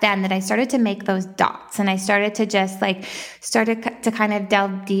lucky back then that I started to make those dots, and I started to just to kind of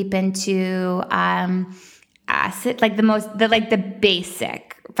delve deep into acid, like the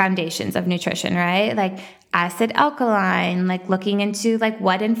basic foundations of nutrition, right? Like acid alkaline, like looking into like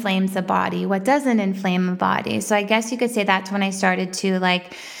what inflames the body, what doesn't inflame the body. So I guess you could say that's when I started to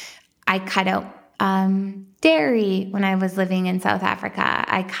I cut out dairy when I was living in South Africa.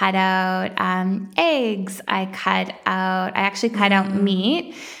 I cut out eggs. I actually cut out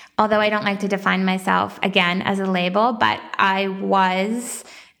meat, although I don't like to define myself again as a label, but I was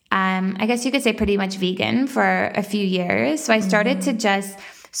I guess you could say pretty much vegan for a few years. So I started to just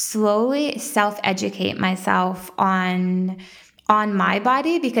slowly self-educate myself on my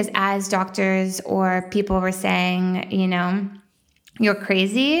body, because as doctors or people were saying, you know, you're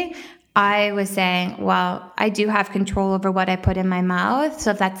crazy, I was saying, well, I do have control over what I put in my mouth.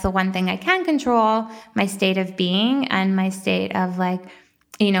 So if that's the one thing I can control, my state of being and my state of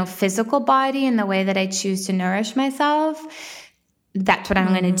physical body and the way that I choose to nourish myself, that's what I'm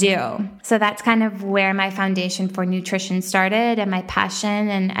going to do. So that's kind of where my foundation for nutrition started, and my passion,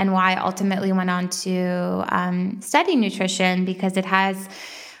 and why I ultimately went on to study nutrition, because it has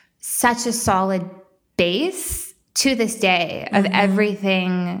such a solid base to this day of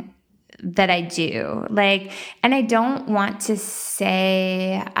everything that I do. And I don't want to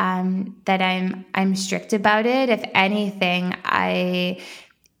say that I'm strict about it. If anything,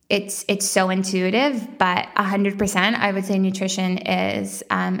 it's so intuitive, but 100%, I would say nutrition is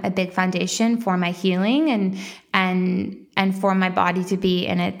a big foundation for my healing and for my body to be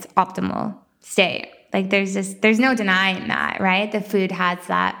in its optimal state. There's no denying that, right? The food has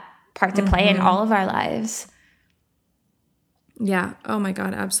that part to play in all of our lives. Yeah. Oh my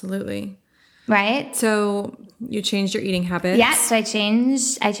God, absolutely. Right? So you changed your eating habits. Yeah, so I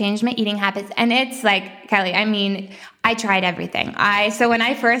changed my eating habits. And it's like, Kelly, I mean, I tried everything. So when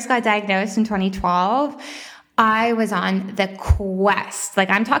I first got diagnosed in 2012, I was on the quest.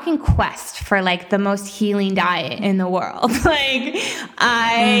 I'm talking quest for the most healing diet in the world.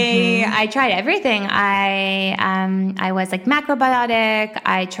 I tried everything. I was macrobiotic.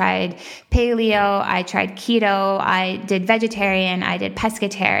 I tried paleo. I tried keto. I did vegetarian. I did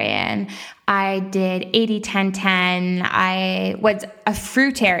pescatarian. I did 80-10-10. I was a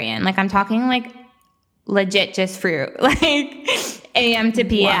fruitarian. I'm talking legit just fruit, AM to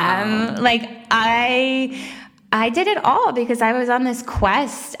PM. Wow. I did it all because I was on this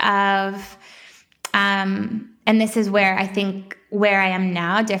quest of, and this is where I think where I am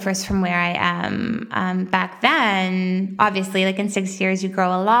now differs from where I am back then. Obviously, in 6 years, you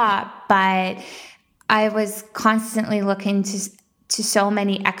grow a lot, but I was constantly looking to so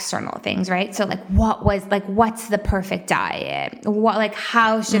many external things, right? So what's the perfect diet?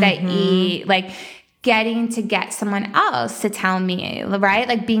 How should I eat? Getting to get someone else to tell me,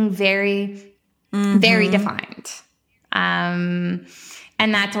 right? Being very, very defined. And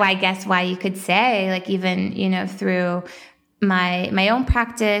that's why, I guess, why you could say, even, through my own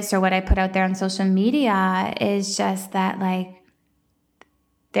practice or what I put out there on social media is just that,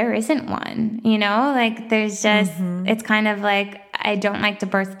 there isn't one, there's just, it's kind of I don't like to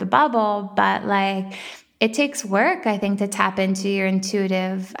burst the bubble, but it takes work, I think, to tap into your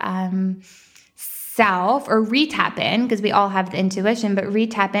intuitive, self, or re-tap in, because we all have the intuition, but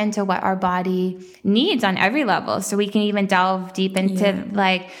re-tap into what our body needs on every level. So we can even delve deep into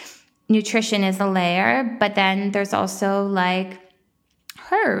nutrition is a layer, but then there's also like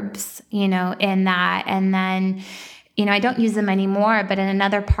herbs, in that. And then, I don't use them anymore, but in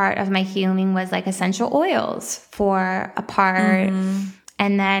another part of my healing was like essential oils for a part.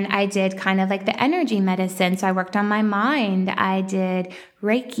 And then I did kind of like the energy medicine. So I worked on my mind. I did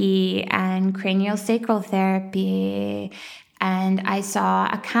Reiki and craniosacral therapy. And I saw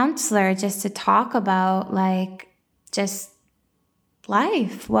a counselor just to talk about like just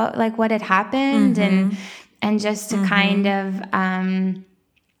life, what had happened, and just to kind of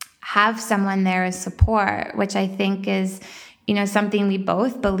have someone there as support, which I think is, something we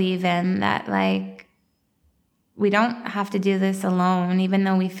both believe in, that like, we don't have to do this alone, even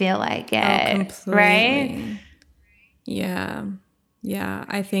though we feel like it. Completely. Right? Yeah. Yeah.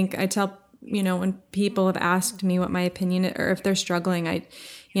 I think I tell, when people have asked me what my opinion is, or if they're struggling,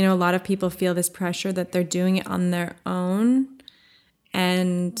 a lot of people feel this pressure that they're doing it on their own.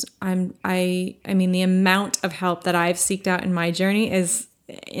 And I mean, the amount of help that I've seeked out in my journey is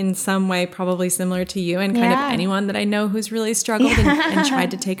in some way probably similar to you and kind of anyone that I know who's really struggled and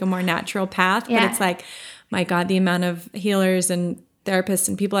tried to take a more natural path. But it's like, my God, the amount of healers and therapists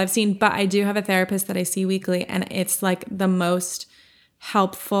and people I've seen. But I do have a therapist that I see weekly, and it's like the most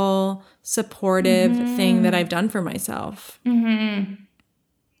helpful, supportive thing that I've done for myself.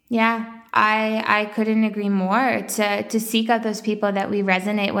 Yeah, I couldn't agree more, to seek out those people that we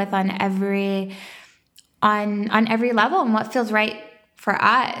resonate with on every level and what feels right for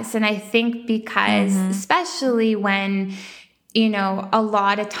us. And I think because especially when, a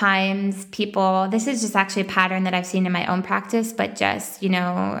lot of times people, this is just actually a pattern that I've seen in my own practice, but just,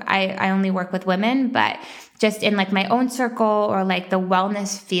 I only work with women, but just in like my own circle or like the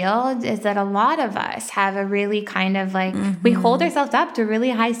wellness field, is that a lot of us have a really kind of like, we hold ourselves up to a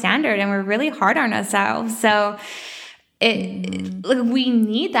really high standard and we're really hard on ourselves. So we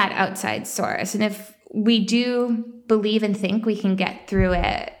need that outside source. And if we do believe and think we can get through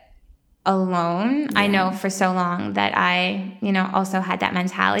it alone. I know for so long that I, also had that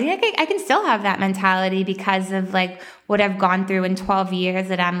mentality. I can still have that mentality because of like what I've gone through in 12 years,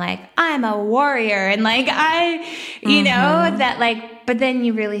 that I'm like, I'm a warrior. And like, that like, but then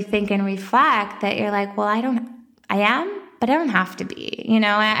you really think and reflect that you're like, well, I am, but I don't have to be,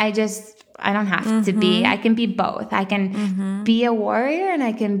 I don't have to be. I can be both. I can be a warrior and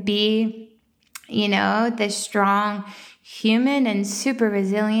I can be, this strong human and super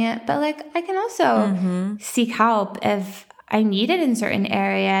resilient, but like I can also seek help if I need it in certain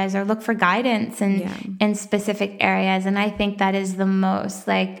areas, or look for guidance in specific areas. And I think that is the most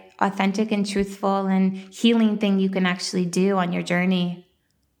like authentic and truthful and healing thing you can actually do on your journey.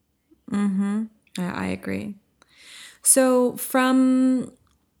 I agree. So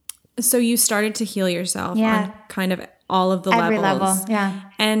you started to heal yourself on kind of all of the every levels. Level. Yeah.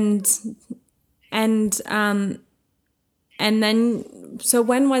 And then, so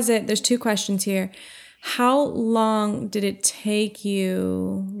when was it? There's two questions here. How long did it take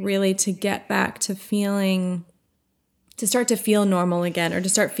you really to get back to start to feel normal again, or to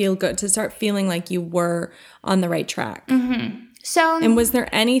start feel good, to start feeling like you were on the right track? So, and was there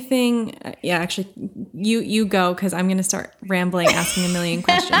anything, actually you go, cause I'm going to start rambling, asking a million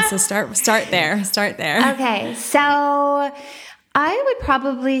questions. So start there. Okay. So I would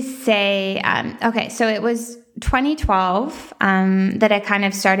probably say, so it was 2012 that I kind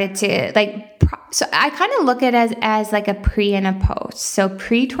of started to like, so I kind of look at it as like a pre and a post. So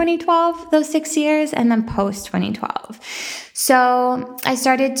pre-2012, those 6 years, and then post-2012. So I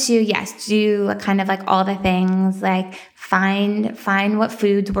started to, do kind of like all the things, like find what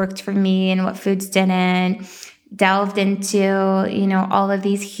foods worked for me and what foods didn't. Delved into, all of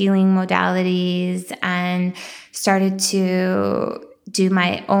these healing modalities and started to do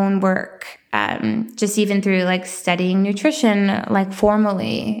my own work, just even through like studying nutrition, like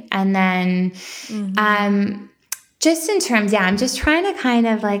formally. And then, just in terms, I'm just trying to kind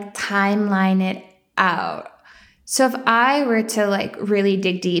of like timeline it out. So if I were to like really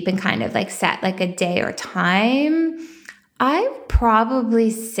dig deep and kind of like set like a day or time, I would probably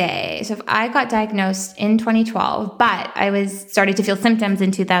say, so if I got diagnosed in 2012, but I started to feel symptoms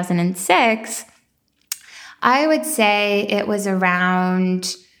in 2006, I would say it was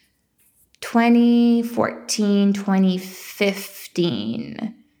around 2014,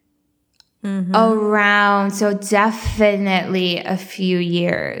 2015. Around, so definitely a few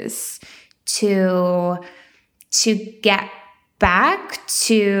years to get back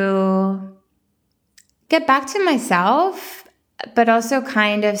to myself, but also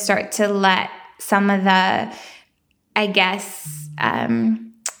kind of start to let some of the, I guess,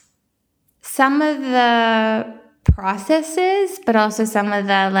 some of the processes, but also some of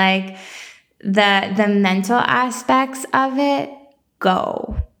the like the mental aspects of it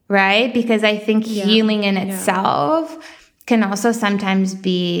go, right? Because I think healing in itself can also sometimes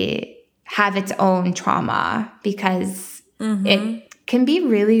have its own trauma, because it can be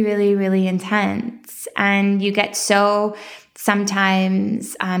really, really, really intense. And you get so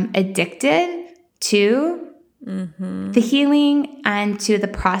sometimes addicted to the healing and to the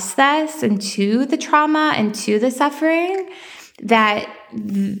process and to the trauma and to the suffering that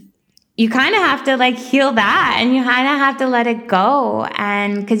you kind of have to like heal that, and you kind of have to let it go.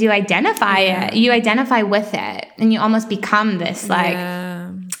 And because you identify it, you identify with it, and you almost become this like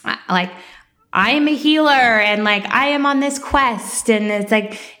I am a healer, and like I am on this quest. And it's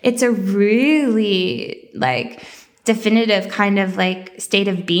like, it's a really like definitive kind of like state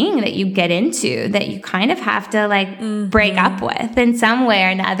of being that you get into, that you kind of have to like break up with in some way or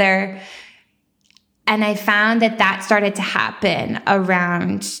another. And I found that started to happen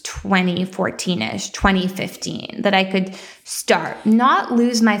around 2014-ish, 2015, that I could start, not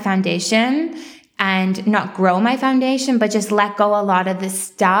lose my foundation and not grow my foundation, but just let go a lot of the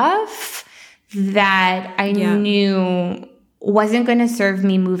stuff that I knew wasn't going to serve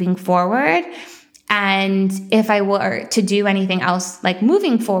me moving forward. And if I were to do anything else, like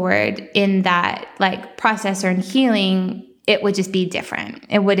moving forward in that like process or in healing, it would just be different.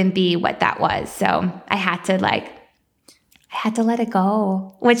 It wouldn't be what that was. So I had to let it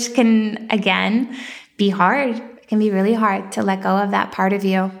go, which can, again, be hard. It can be really hard to let go of that part of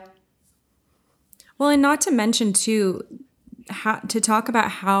you. Well, and not to mention too,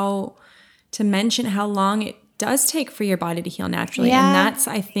 to mention how long it does take for your body to heal naturally. Yeah. And that's,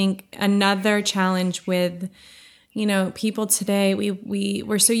 I think, another challenge with, you know, people today.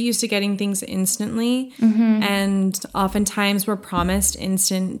 We're so used to getting things instantly, and oftentimes we're promised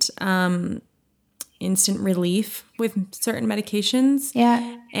instant relief with certain medications.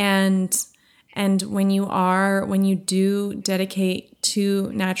 Yeah. And when you do dedicate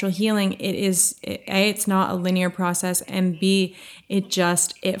to natural healing, it's not a linear process, and B, it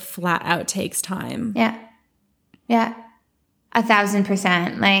flat out takes time. Yeah. Yeah. 1,000%.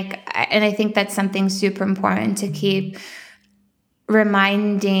 And I think that's something super important to keep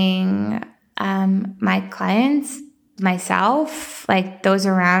reminding my clients, myself, like those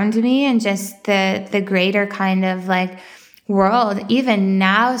around me, and just the greater kind of like world, even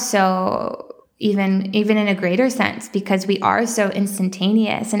now. So even in a greater sense, because we are so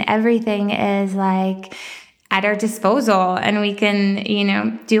instantaneous and everything is like at our disposal, and we can, you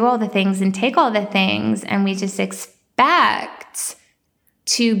know, do all the things and take all the things, and we just expect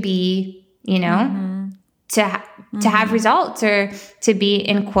to be, you know, to have results, or to be,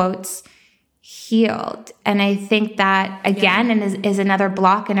 in quotes, healed. And I think that, again, is another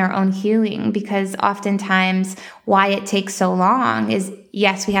block in our own healing, because oftentimes why it takes so long is,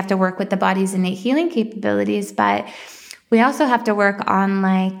 yes, we have to work with the body's innate healing capabilities, but we also have to work on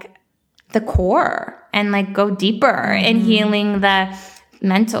like the core and like go deeper in healing the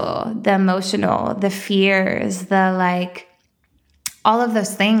mental, the emotional, the fears, the like all of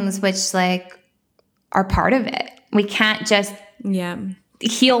those things, which like are part of it. We can't just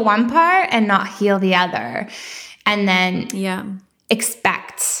heal one part and not heal the other, and then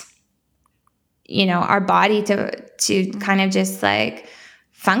expect, you know, our body to kind of just like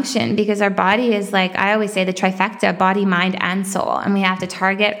function, because our body is like, I always say, the trifecta: body, mind, and soul, and we have to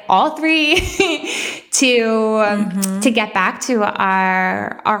target all three to get back to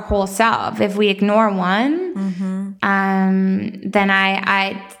our whole self. If we ignore one, then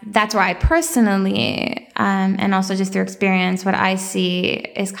I that's where I personally and also just through experience, what I see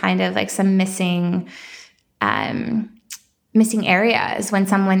is kind of like some missing areas when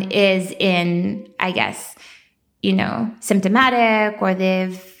someone is in, I guess, you know, symptomatic, or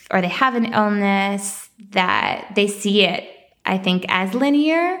they have an illness, that they see it, I think, as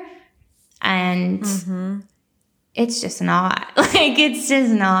linear, and it's just not. Like, it's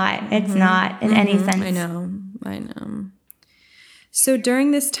just not. It's not in any sense. I know. So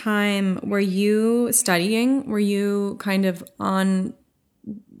during this time, were you studying? Were you kind of on,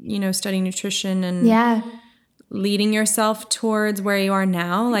 you know, studying nutrition and leading yourself towards where you are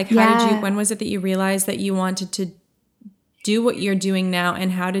now? Like, when was it that you realized that you wanted to do what you're doing now,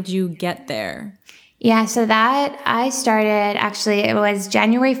 and how did you get there? Yeah, so that I started, actually, it was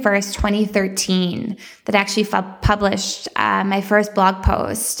January 1st, 2013, that I actually published my first blog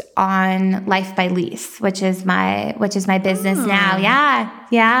post on Life by Lise, which is my business now.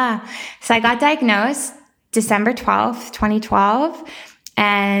 Yeah. So I got diagnosed December 12th, 2012,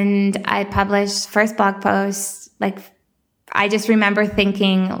 and I published first blog post. Like, I just remember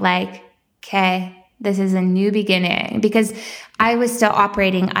thinking like, okay, This is a new beginning, because I was still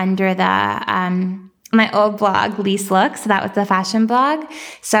operating under the my old blog, Lise Looks. So that was the fashion blog.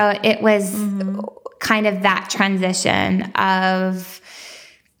 So it was kind of that transition of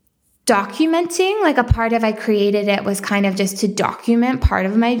documenting, like a part of, I created it was kind of just to document part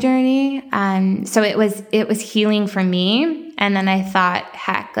of my journey. So it was healing for me. And then I thought,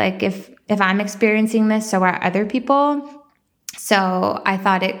 heck, like if I'm experiencing this, so are other people. So I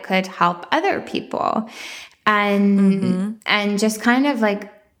thought it could help other people. And just kind of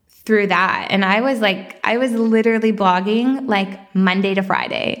like through that. And I was literally blogging like Monday to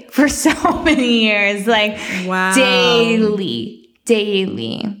Friday for so many years, like wow. daily.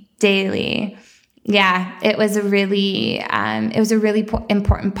 Yeah, it was a really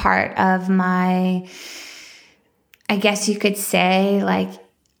important part of my, I guess you could say, like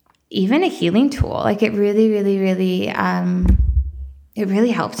even a healing tool. Like it really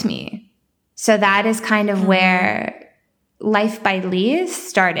helped me. So that is kind of where Life by Lise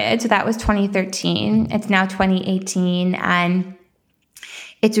started. So that was 2013. It's now 2018. And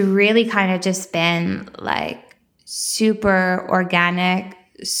it's really kind of just been like super organic,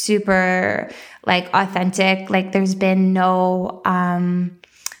 super like authentic. Like there's been no, I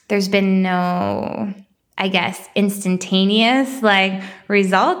guess, instantaneous like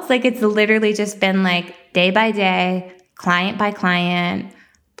results. Like it's literally just been like day by day, client by client,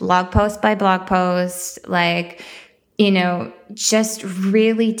 blog post by blog post, like, just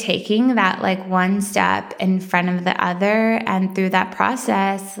really taking that like one step in front of the other. And through that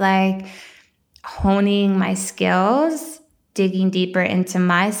process, like honing my skills, digging deeper into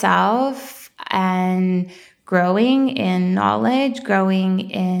myself, and growing in knowledge,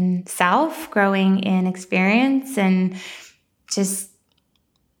 growing in self, growing in experience, and just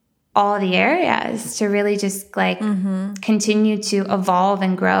all the areas to really just like continue to evolve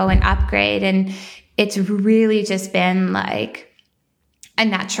and grow and upgrade. And it's really just been like a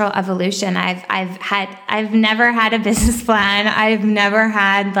natural evolution. I've never had a business plan. I've never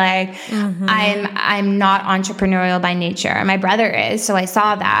had like, I'm not entrepreneurial by nature. My brother is. So I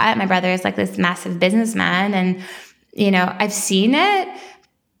saw that. My brother is like this massive businessman, and, I've seen it,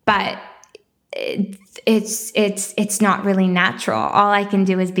 but it's not really natural. All I can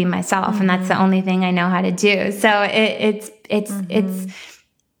do is be myself. And that's the only thing I know how to do. So it's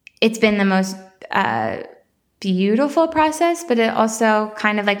been the most, beautiful process, but it also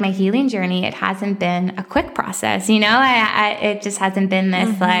kind of like my healing journey. It hasn't been a quick process, it just hasn't been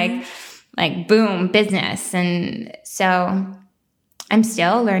this like boom business. And so I'm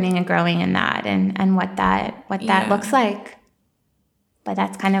still learning and growing in that and what that looks like. But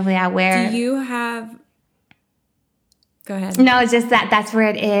that's kind of where. Do you have? Go ahead. No, it's just that's where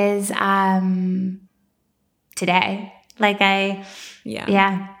it is today. Like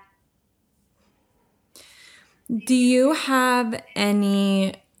yeah. Do you have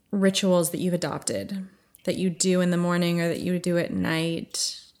any rituals that you've adopted that you do in the morning or that you do at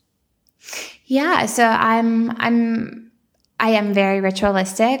night? Yeah, so I am very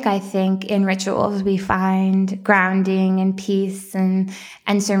ritualistic. I think in rituals we find grounding and peace and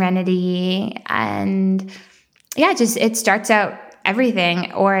serenity, and yeah, just it starts out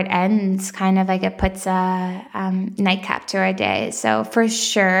everything, or it ends kind of like it puts a nightcap to our day. So for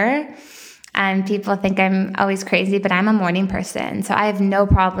sure. And people think I'm always crazy, but I'm a morning person. So I have no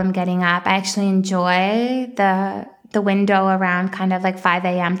problem getting up. I actually enjoy the window around kind of like 5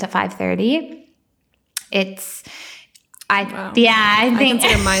 a.m. to 5:30. I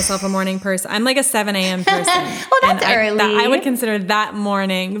consider myself a morning person. I'm like a 7 a.m. person. Well, that's early. I would consider that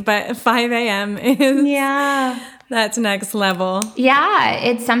morning, but 5 a.m. is... Yeah. That's next level. Yeah,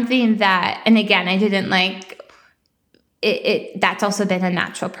 it's something that, and again, I didn't like... that's also been a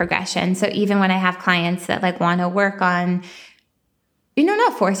natural progression. So even when I have clients that like want to work on,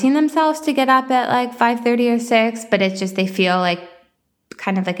 not forcing themselves to get up at like 5:30 or 6, but it's just, they feel like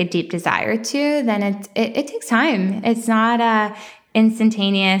kind of like a deep desire to, then it takes time. It's not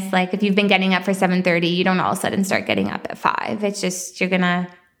instantaneous. Like if you've been getting up for 7:30, you don't all of a sudden start getting up at 5. It's just, you're gonna,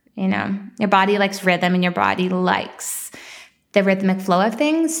 your body likes rhythm and your body likes the rhythmic flow of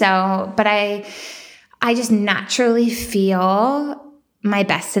things. So, but I just naturally feel my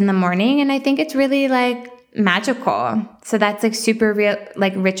best in the morning. And I think it's really like magical. So that's like super real,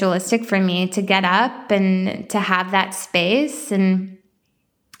 like ritualistic for me to get up and to have that space. And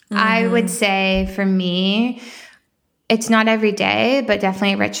I would say for me, it's not every day, but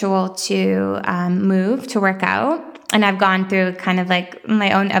definitely a ritual to move, to work out. And I've gone through kind of like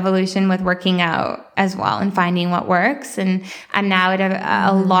my own evolution with working out as well and finding what works. And I'm now at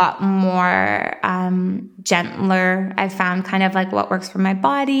a lot more gentler. I've found kind of like what works for my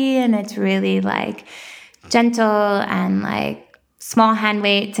body. And it's really like gentle and like small hand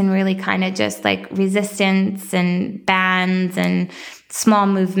weights and really kind of just like resistance and bands and small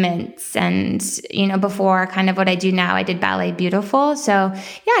movements. And, you know, before kind of what I do now, I did Ballet Beautiful. So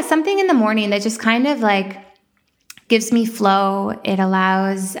yeah, something in the morning that just kind of like gives me flow. It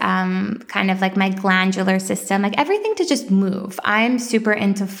allows kind of like my glandular system, like everything to just move. I'm super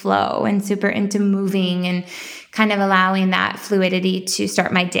into flow and super into moving and kind of allowing that fluidity to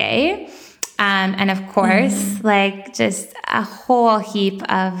start my day. And of course, like just a whole heap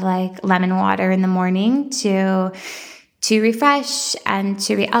of like lemon water in the morning to refresh and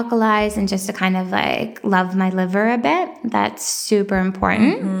to realkalize and just to kind of like love my liver a bit. That's super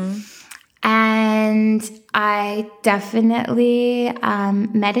important. And I definitely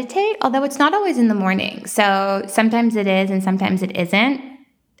meditate, although it's not always in the morning. So sometimes it is and sometimes it isn't.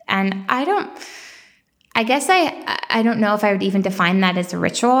 And I don't know if I would even define that as a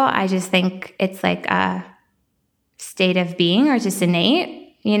ritual. I just think it's like a state of being or just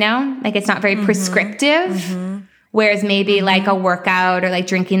innate, you know? Like it's not very prescriptive. Whereas maybe like a workout or like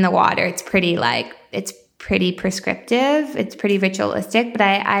drinking the water, it's pretty prescriptive. It's pretty ritualistic, but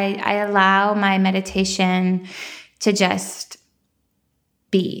I allow my meditation to just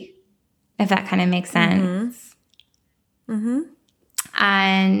be, if that kind of makes sense.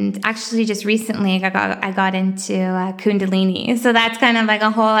 And actually just recently I got into Kundalini. So that's kind of like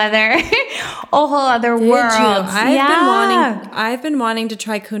a whole other world. I've been wanting to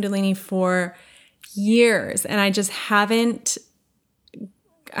try Kundalini for years and I just haven't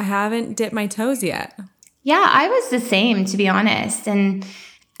dipped my toes yet. Yeah, I was the same, to be honest. And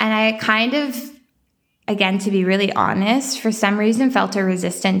I kind of, again, to be really honest, for some reason felt a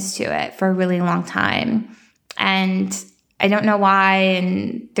resistance to it for a really long time. And I don't know why,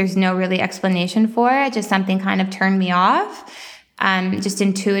 and there's no really explanation for it. Just something kind of turned me off, just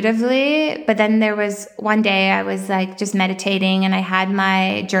intuitively. But then there was one day I was like just meditating and I had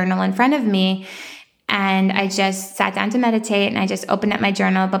my journal in front of me. And I just sat down to meditate and I just opened up my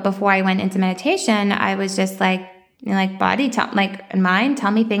journal. But before I went into meditation, I was just like, you know, like body, and mind,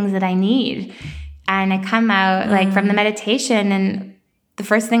 tell me things that I need. And I come out like from the meditation and the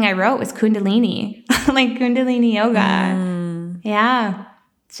first thing I wrote was Kundalini, like Kundalini yoga. Yeah.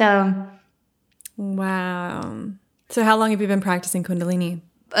 So. Wow. So how long have you been practicing Kundalini?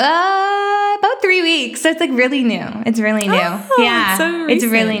 About 3 weeks. So it's like really new. It's really new. Yeah. So it's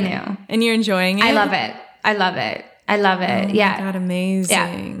really new. And you're enjoying it? I love it. Oh yeah. My God,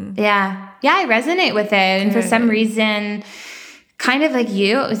 amazing. Yeah. I resonate with it. And for some reason, kind of like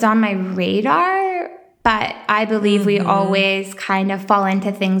you, it was on my radar, but I believe we always kind of fall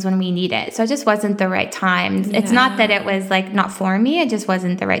into things when we need it. So it just wasn't the right time. Yeah. It's not that it was like not for me. It just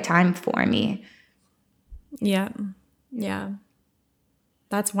wasn't the right time for me. Yeah. Yeah.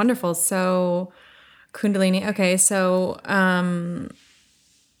 That's wonderful. So Kundalini. Okay. So,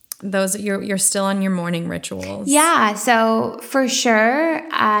 those you're still on your morning rituals. Yeah. So for sure.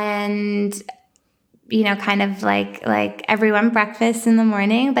 And, you know, kind of like everyone breakfast in the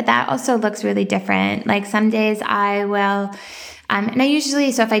morning, but that also looks really different. Like some days I will, and I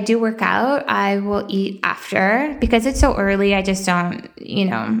usually, so if I do work out, I will eat after because it's so early. I just don't, you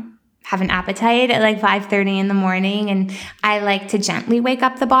know, have an appetite at like 5:30 in the morning. And I like to gently wake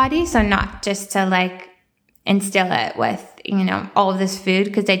up the body. So not just to like instill it with, you know, all of this food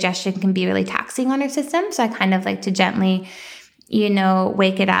because digestion can be really taxing on our system. So I kind of like to gently, you know,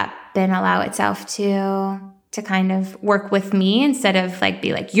 wake it up and allow itself to kind of work with me instead of like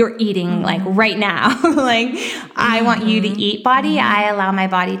be like, you're eating like right now. Like I want you to eat body. I allow my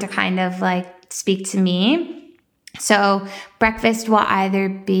body to kind of like speak to me. So breakfast will either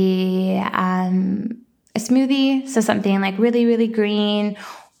be a smoothie, so something like really, really green,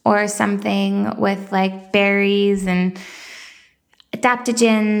 or something with like berries and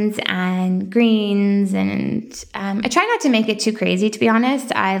adaptogens and greens. And I try not to make it too crazy, to be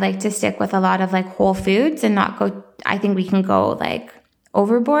honest. I like to stick with a lot of like whole foods and not go, I think we can go like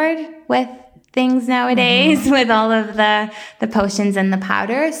overboard with things nowadays with all of the potions and the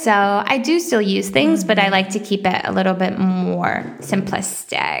powder. So I do still use things, but I like to keep it a little bit more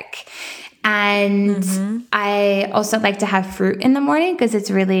simplistic. And I also like to have fruit in the morning because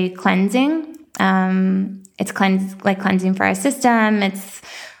it's really cleansing. It's cleansing for our system. It's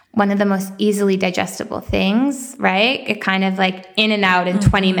one of the most easily digestible things, right? It kind of like in and out in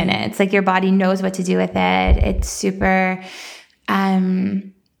 20 minutes. Like your body knows what to do with it. It's super,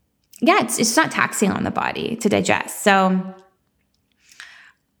 it's not taxing on the body to digest. So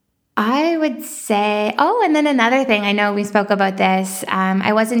I would say, and then another thing, I know we spoke about this.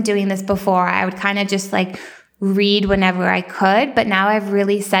 I wasn't doing this before. I would kind of just like read whenever I could, but now I've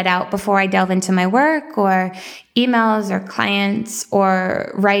really set out before I delve into my work or emails or clients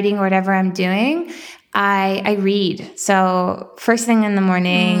or writing or whatever I'm doing. I read. So first thing in the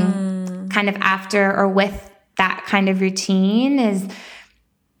morning, kind of after or with that kind of routine is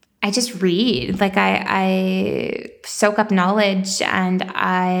I just read. Like I soak up knowledge and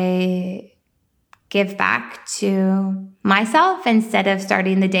I give back to myself instead of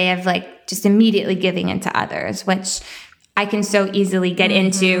starting the day of like just immediately giving into others, which I can so easily get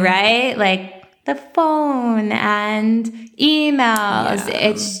into, right? Like the phone and emails. Yeah.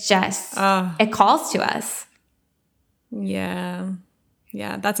 It's just, it calls to us. Yeah.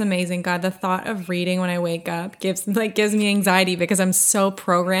 Yeah, that's amazing. God, the thought of reading when I wake up gives me anxiety because I'm so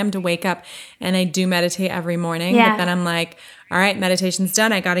programmed to wake up and I do meditate every morning. Yeah. But then I'm like, all right, meditation's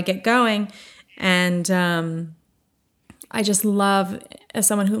done. I got to get going. And I just love, as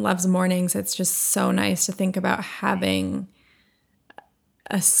someone who loves mornings, it's just so nice to think about having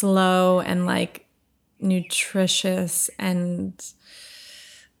a slow and like nutritious and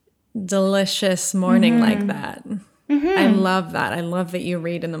delicious morning like that. Mm-hmm. I love that. I love that you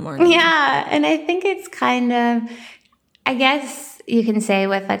read in the morning. Yeah. And I think it's kind of, I guess you can say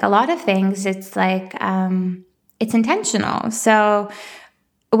with like a lot of things, it's like, it's intentional. So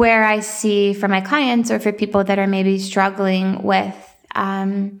where I see for my clients or for people that are maybe struggling with,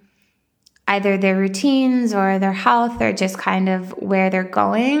 either their routines or their health or just kind of where they're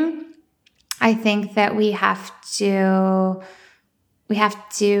going, I think that we have to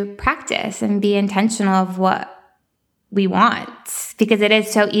practice and be intentional of what we want, because it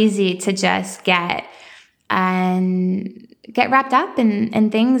is so easy to just get wrapped up in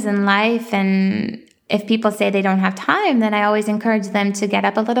things in life. And if people say they don't have time, then I always encourage them to get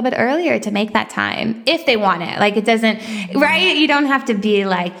up a little bit earlier to make that time if they want it. Like it doesn't, right? You don't have to be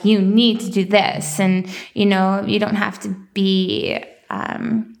like, you need to do this. And, you know, you don't have to be,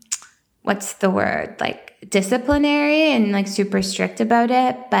 what's the word? Like disciplinary and like super strict about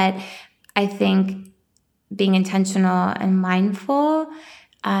it. But I think being intentional and mindful,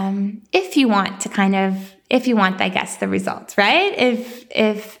 if you want, I guess, the results, right?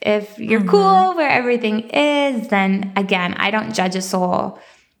 If you're cool where everything is, then again, I don't judge a soul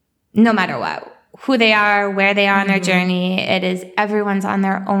no matter what, who they are, where they are on their journey. It is everyone's on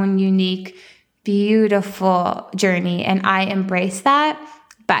their own unique, beautiful journey. And I embrace that.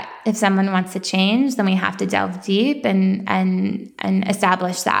 But if someone wants to change, then we have to delve deep and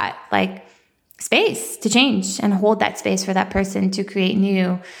establish that like space to change and hold that space for that person to create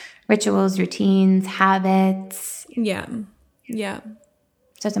new rituals, routines, habits. Yeah. Yeah.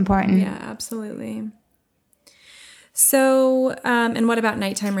 So it's important. Yeah, absolutely. So, and what about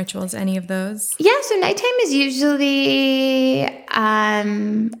nighttime rituals? Any of those? Yeah. So nighttime is usually,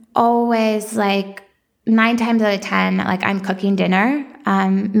 always like 9 times out of 10, like I'm cooking dinner,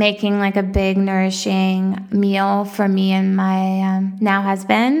 making like a big nourishing meal for me and my now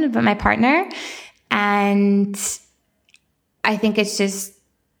husband, but my partner. And I think it's just,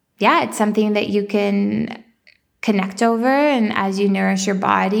 it's something that you can connect over. And as you nourish your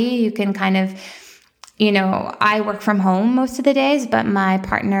body, you can kind of, you know, I work from home most of the days, but my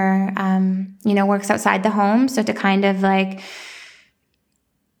partner, works outside the home. So to kind of like,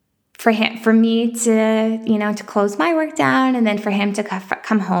 for me to, to close my work down and then for him to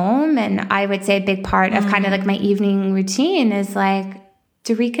come home. And I would say a big part of kind of like my evening routine is like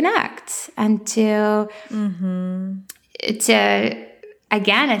to reconnect and to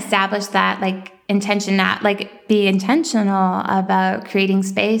again, establish that like intention, not like be intentional about creating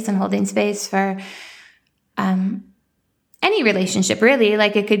space and holding space for, any relationship really.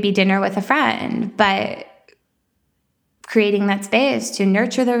 Like it could be dinner with a friend, but creating that space to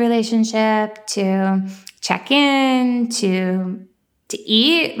nurture the relationship, to check in, to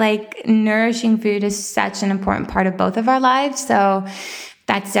eat. Like nourishing food is such an important part of both of our lives. So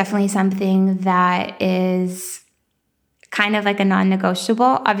that's definitely something that is kind of like a non-negotiable.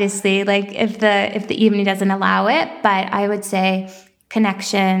 Obviously, like if the evening doesn't allow it, but I would say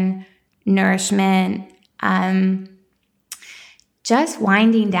connection, nourishment, just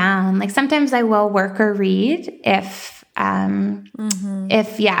winding down. Like sometimes I will work or read if I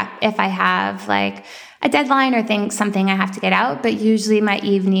have like a deadline or something I have to get out, but usually my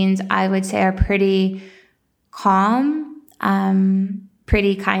evenings I would say are pretty calm,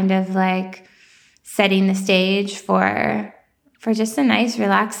 pretty kind of like setting the stage for just a nice,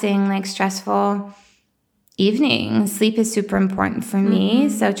 relaxing, like stressful evening. Sleep is super important for me.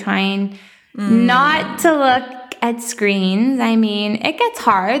 So trying not to look at screens. I mean, it gets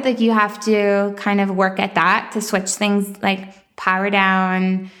hard. Like you have to kind of work at that to switch things, like power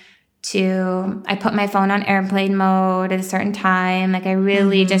down to, I put my phone on airplane mode at a certain time. Like I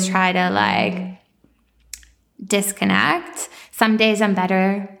really just try to like disconnect. Some days I'm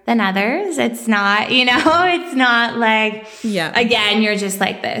better than others. It's not, it's not like, again, you're just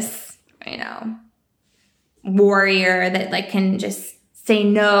like this, warrior that like can just say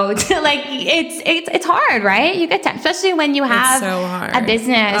no to like, it's hard, right? You get time, especially when you have a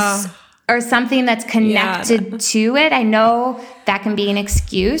business or something that's connected to it. I know that can be an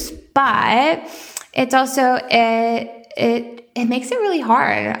excuse, but it's also, it makes it really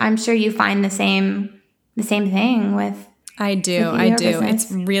hard. I'm sure you find the same thing with, I do. Business.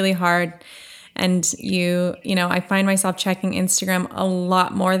 It's really hard. And I find myself checking Instagram a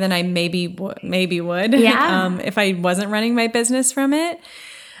lot more than I maybe would. Yeah. If I wasn't running my business from it.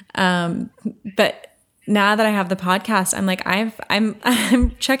 But now that I have the podcast, I'm like,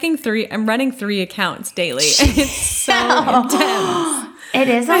 I'm checking I'm running 3 accounts daily. And it's so intense. It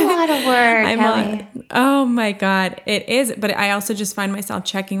is a lot of work, Kelly. Oh my God. It is. But I also just find myself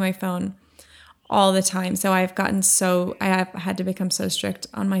checking my phone all the time. So I have had to become so strict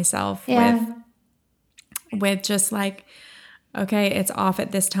on myself with just like, okay, it's off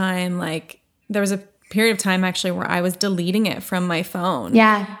at this time. Like there was a period of time actually where I was deleting it from my phone.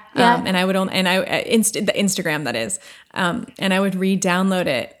 Yeah. And I would the Instagram that is. And I would re-download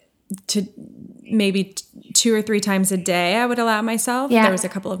it to maybe 2 or 3 times a day. I would allow myself. Yeah. There was a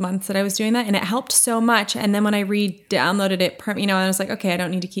couple of months that I was doing that and it helped so much. And then when I re-downloaded it, and I was like, okay, I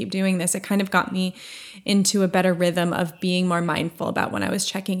don't need to keep doing this. It kind of got me into a better rhythm of being more mindful about when I was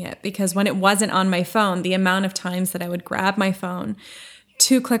checking it. Because when it wasn't on my phone, the amount of times that I would grab my phone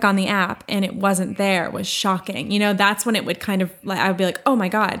to click on the app and it wasn't there was shocking. That's when it would kind of like, I would be like, oh my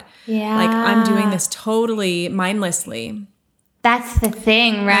God, like I'm doing this totally mindlessly. That's the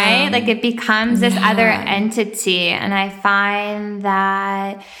thing, right? Like it becomes this other entity. And I find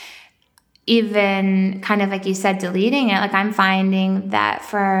that even kind of like you said, deleting it, like I'm finding that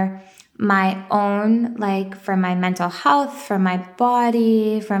for my own, like for my mental health, for my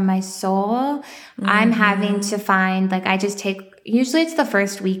body, for my soul, I'm having to find, like I just take, usually it's the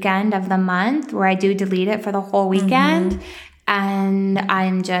first weekend of the month where I do delete it for the whole weekend. And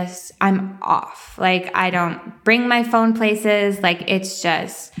I'm off. Like I don't bring my phone places. Like it's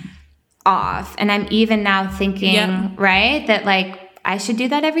just off. And I'm even now thinking, right, that like I should do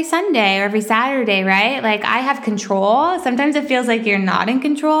that every Sunday or every Saturday, right? Like I have control. Sometimes it feels like you're not in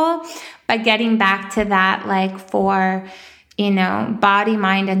control, but getting back to that, like for, body,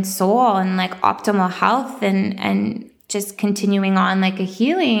 mind, and soul and like optimal health and just continuing on like a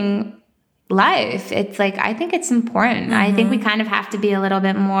healing life. It's like, I think it's important. I think we kind of have to be a little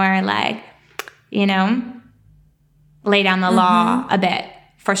bit more like, lay down the law a bit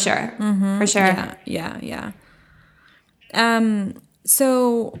for sure. For sure. Yeah.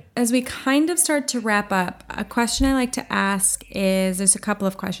 So as we kind of start to wrap up, a question I like to ask is, there's a couple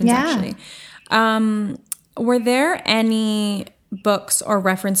of questions actually. Were there any books or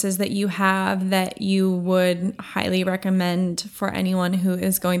references that you have that you would highly recommend for anyone who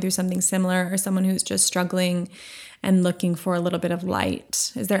is going through something similar or someone who's just struggling and looking for a little bit of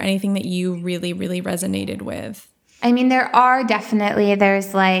light? Is there anything that you really, really resonated with? I mean,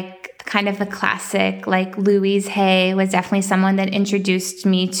 there's like kind of the classic, like Louise Hay was definitely someone that introduced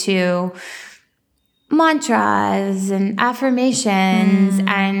me to mantras and affirmations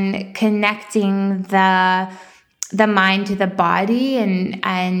and connecting the mind to the body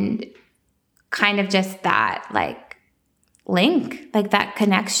and kind of just that like link, like that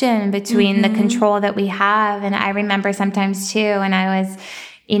connection between the control that we have. And I remember sometimes too, when I was,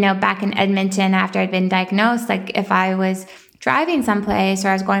 back in Edmonton after I'd been diagnosed, like if I was driving someplace or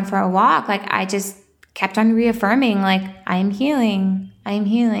I was going for a walk, like I just kept on reaffirming, like, I'm healing.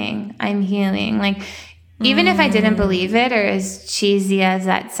 Like, even if I didn't believe it, or as cheesy as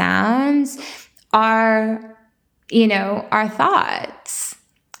that sounds, our thoughts,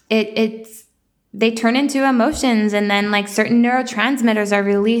 they turn into emotions, and then like certain neurotransmitters are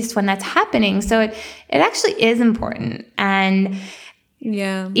released when that's happening. So it actually is important. And,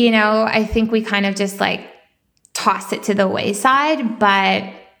 I think we kind of just like toss it to the wayside,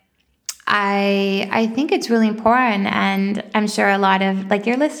 but I think it's really important. And I'm sure a lot of like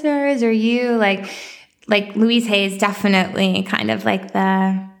your listeners or you, like Louise Hay is definitely kind of like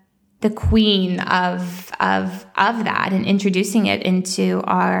the queen of that and introducing it into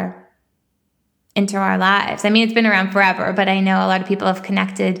our lives. I mean, it's been around forever, but I know a lot of people have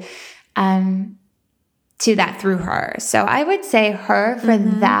connected to that through her. So I would say her for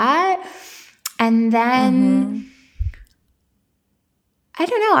that. And then I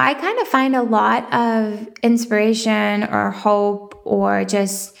don't know, I kind of find a lot of inspiration or hope, or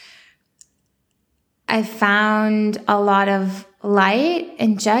just I found a lot of light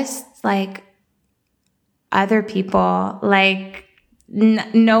in just like other people, like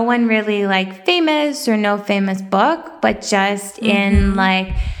no one really like famous or no famous book, but just in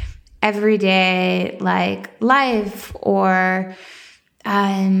like everyday like life or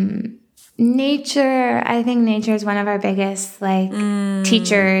nature. I think nature is one of our biggest like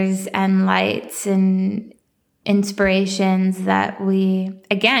teachers and lights and inspirations that we,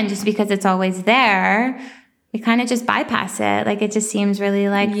 again, just because it's always there, we kind of just bypass it. Like it just seems really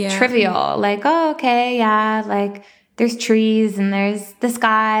like trivial. Like, oh, okay, yeah, like there's trees and there's the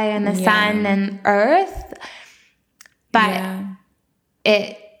sky and the sun and earth. But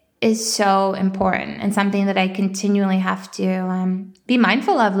it is so important and something that I continually have to be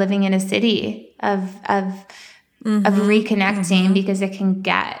mindful of living in a city of reconnecting, because you can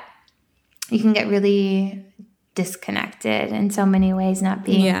get really disconnected in so many ways, not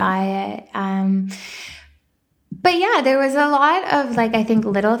being by it. But yeah, there was a lot of like, I think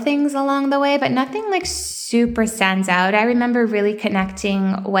little things along the way, but nothing like super stands out. I remember really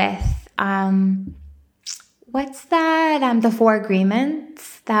connecting with, what's that? The Four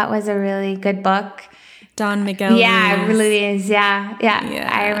Agreements. That was a really good book. Don Miguel. Yeah, it really is. Yeah.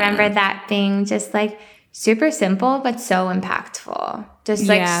 I remember that being just like super simple, but so impactful. Just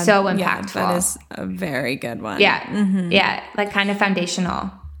like so impactful. That is a very good one. Yeah. Yeah. Like kind of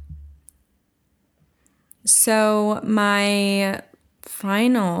foundational. So my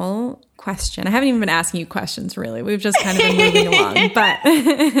final question, I haven't even been asking you questions really. We've just kind of been moving along, but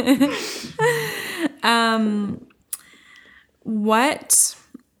what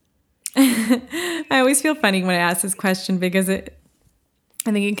I always feel funny when I ask this question, because I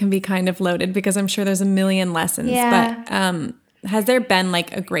think it can be kind of loaded, because I'm sure there's a million lessons. But has there been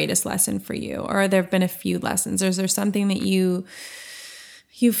like a greatest lesson for you, or there have been a few lessons, or is there something that you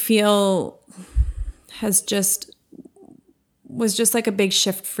feel was just like a big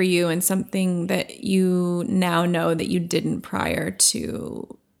shift for you, and something that you now know that you didn't prior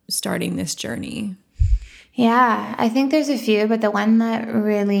to starting this journey? Yeah, I think there's a few, but the one that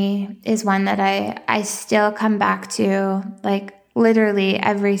really is one that I still come back to like literally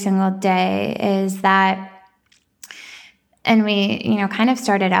every single day is that, and we, kind of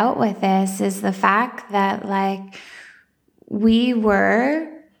started out with this, is the fact that like we were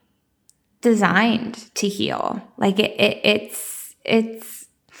designed to heal. Like it's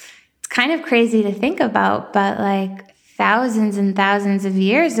kind of crazy to think about, but like thousands and thousands of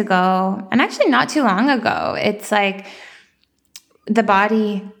years ago, and actually not too long ago, it's like the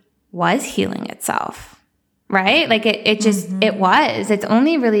body was healing itself, right? Like it was. It's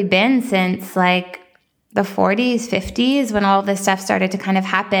only really been since like the 40s, 50s, when all this stuff started to kind of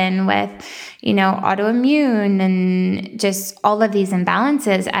happen with, autoimmune and just all of these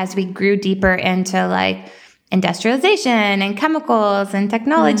imbalances as we grew deeper into like industrialization and chemicals and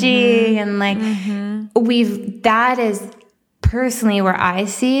technology. And like that is personally where I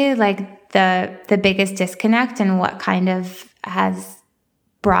see like the biggest disconnect, and what kind of has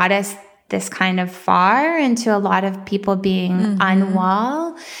brought us this kind of far into a lot of people being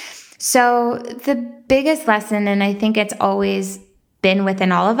unwell. So the biggest lesson, and I think it's always been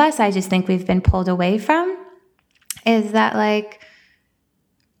within all of us, I just think we've been pulled away from, is that like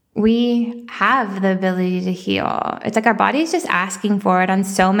we have the ability to heal. It's like our body's just asking for it on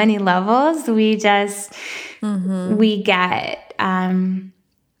so many levels. We just, we get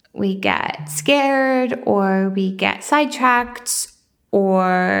scared, or we get sidetracked,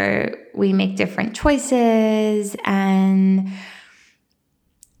 or we make different choices. And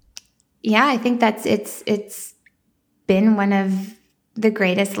yeah, I think it's been one of the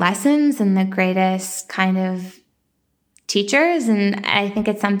greatest lessons and the greatest kind of teachers. And I think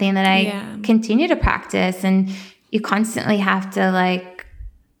it's something that I continue to practice. And you constantly have to like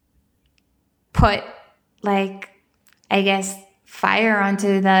put like, I guess, fire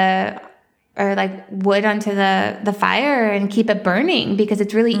onto or like wood onto the fire and keep it burning, because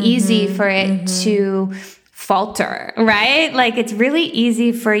it's really easy for it to falter, right? Like it's really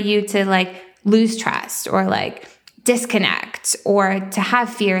easy for you to like lose trust, or like disconnect, or to have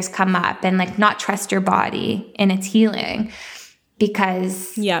fears come up and like not trust your body in its healing,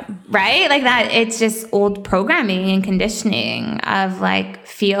 because right, like that, it's just old programming and conditioning of like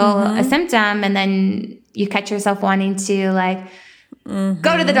feel a symptom, and then you catch yourself wanting to like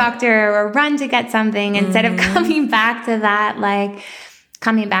go to the doctor or run to get something, instead of coming back to that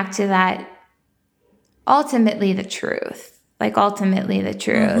ultimately the truth. Like ultimately the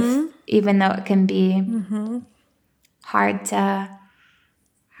truth, even though it can be hard to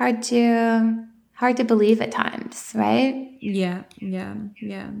believe at times, right? Yeah.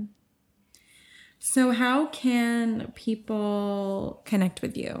 So how can people connect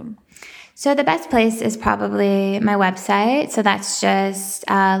with you? So the best place is probably my website. So that's just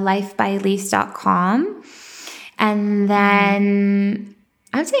lifebylise.com. And then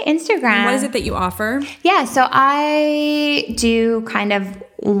I would say Instagram. And what is it that you offer? Yeah, so I do kind of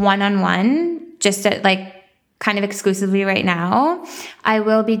one-on-one, just kind of exclusively right now. I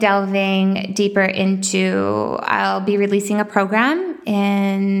will be delving deeper into, I'll be releasing a program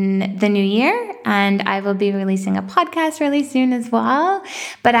in the new year, and I will be releasing a podcast really soon as well.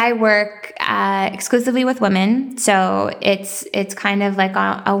 But I work exclusively with women, so it's kind of like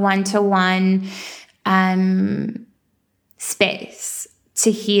a one-to-one space to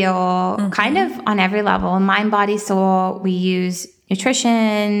heal kind of on every level, mind, body, soul. We use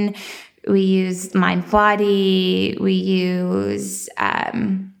nutrition, we use mind, body, we use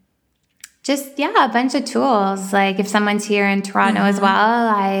just a bunch of tools. Like if someone's here in Toronto as well,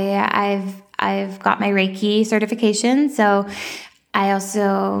 I've got my Reiki certification, so I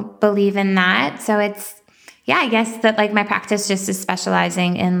also believe in that. So it's I guess that like my practice just is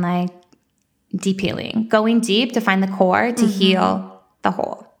specializing in like deep healing, going deep to find the core to heal the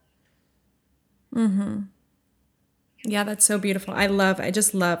whole. Yeah, that's so beautiful. I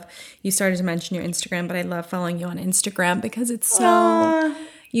just love, you started to mention your Instagram, but I love following you on Instagram because it's so,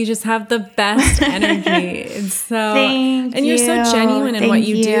 you just have the best energy. It's so, and you're so genuine in what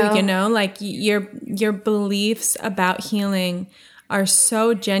you do, you know, like your beliefs about healing are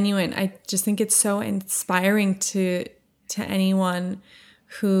so genuine. I just think it's so inspiring to anyone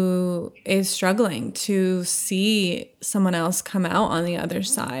who is struggling to see someone else come out on the other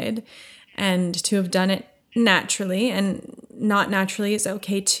side and to have done it naturally, and not naturally is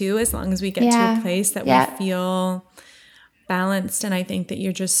okay too, as long as we get to a place that we feel balanced. And I think that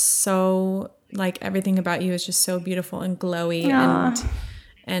you're just so, like, everything about you is just so beautiful and glowy.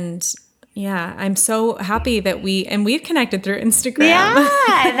 And yeah, I'm so happy that we've connected through Instagram. Yeah,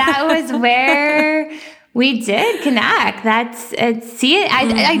 that was where we did connect. I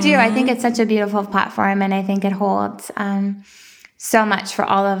do. I think it's such a beautiful platform, and I think it holds so much for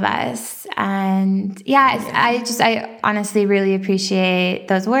all of us. And I honestly really appreciate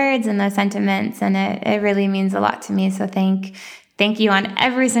those words and those sentiments, and it really means a lot to me. So thank you on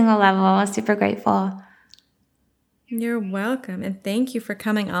every single level. Super grateful. You're welcome. And thank you for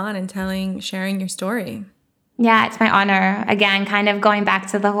coming on and sharing your story. Yeah, it's my honor. Again, kind of going back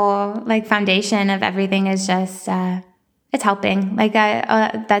to the whole like foundation of everything is just, it's helping. Like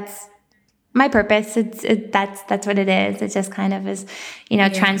that's my purpose. That's what it is. It just kind of is,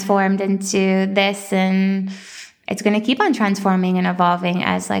 transformed into this, and it's going to keep on transforming and evolving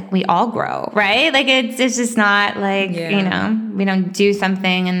as like we all grow, right? Like it's just not like, we don't do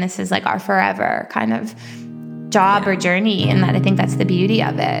something and this is like our forever kind of job or journey. And I think that's the beauty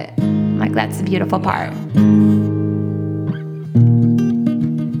of it. Like that's the beautiful part.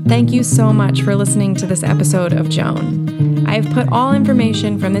 Thank you so much for listening to this episode of Joan. I have put all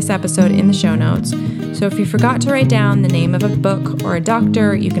information from this episode in the show notes, so if you forgot to write down the name of a book or a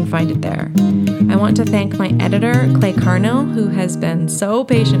doctor, you can find it there. I want to thank my editor, Clay Carnell, who has been so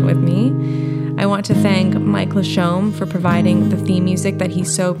patient with me. I want to thank Mike Lachaume for providing the theme music that he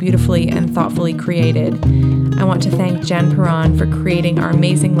so beautifully and thoughtfully created. I want to thank Jen Perron for creating our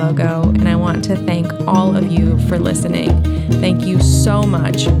amazing logo, and I want to thank all of you for listening. Thank you so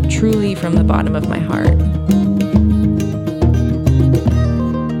much, truly from the bottom of my heart.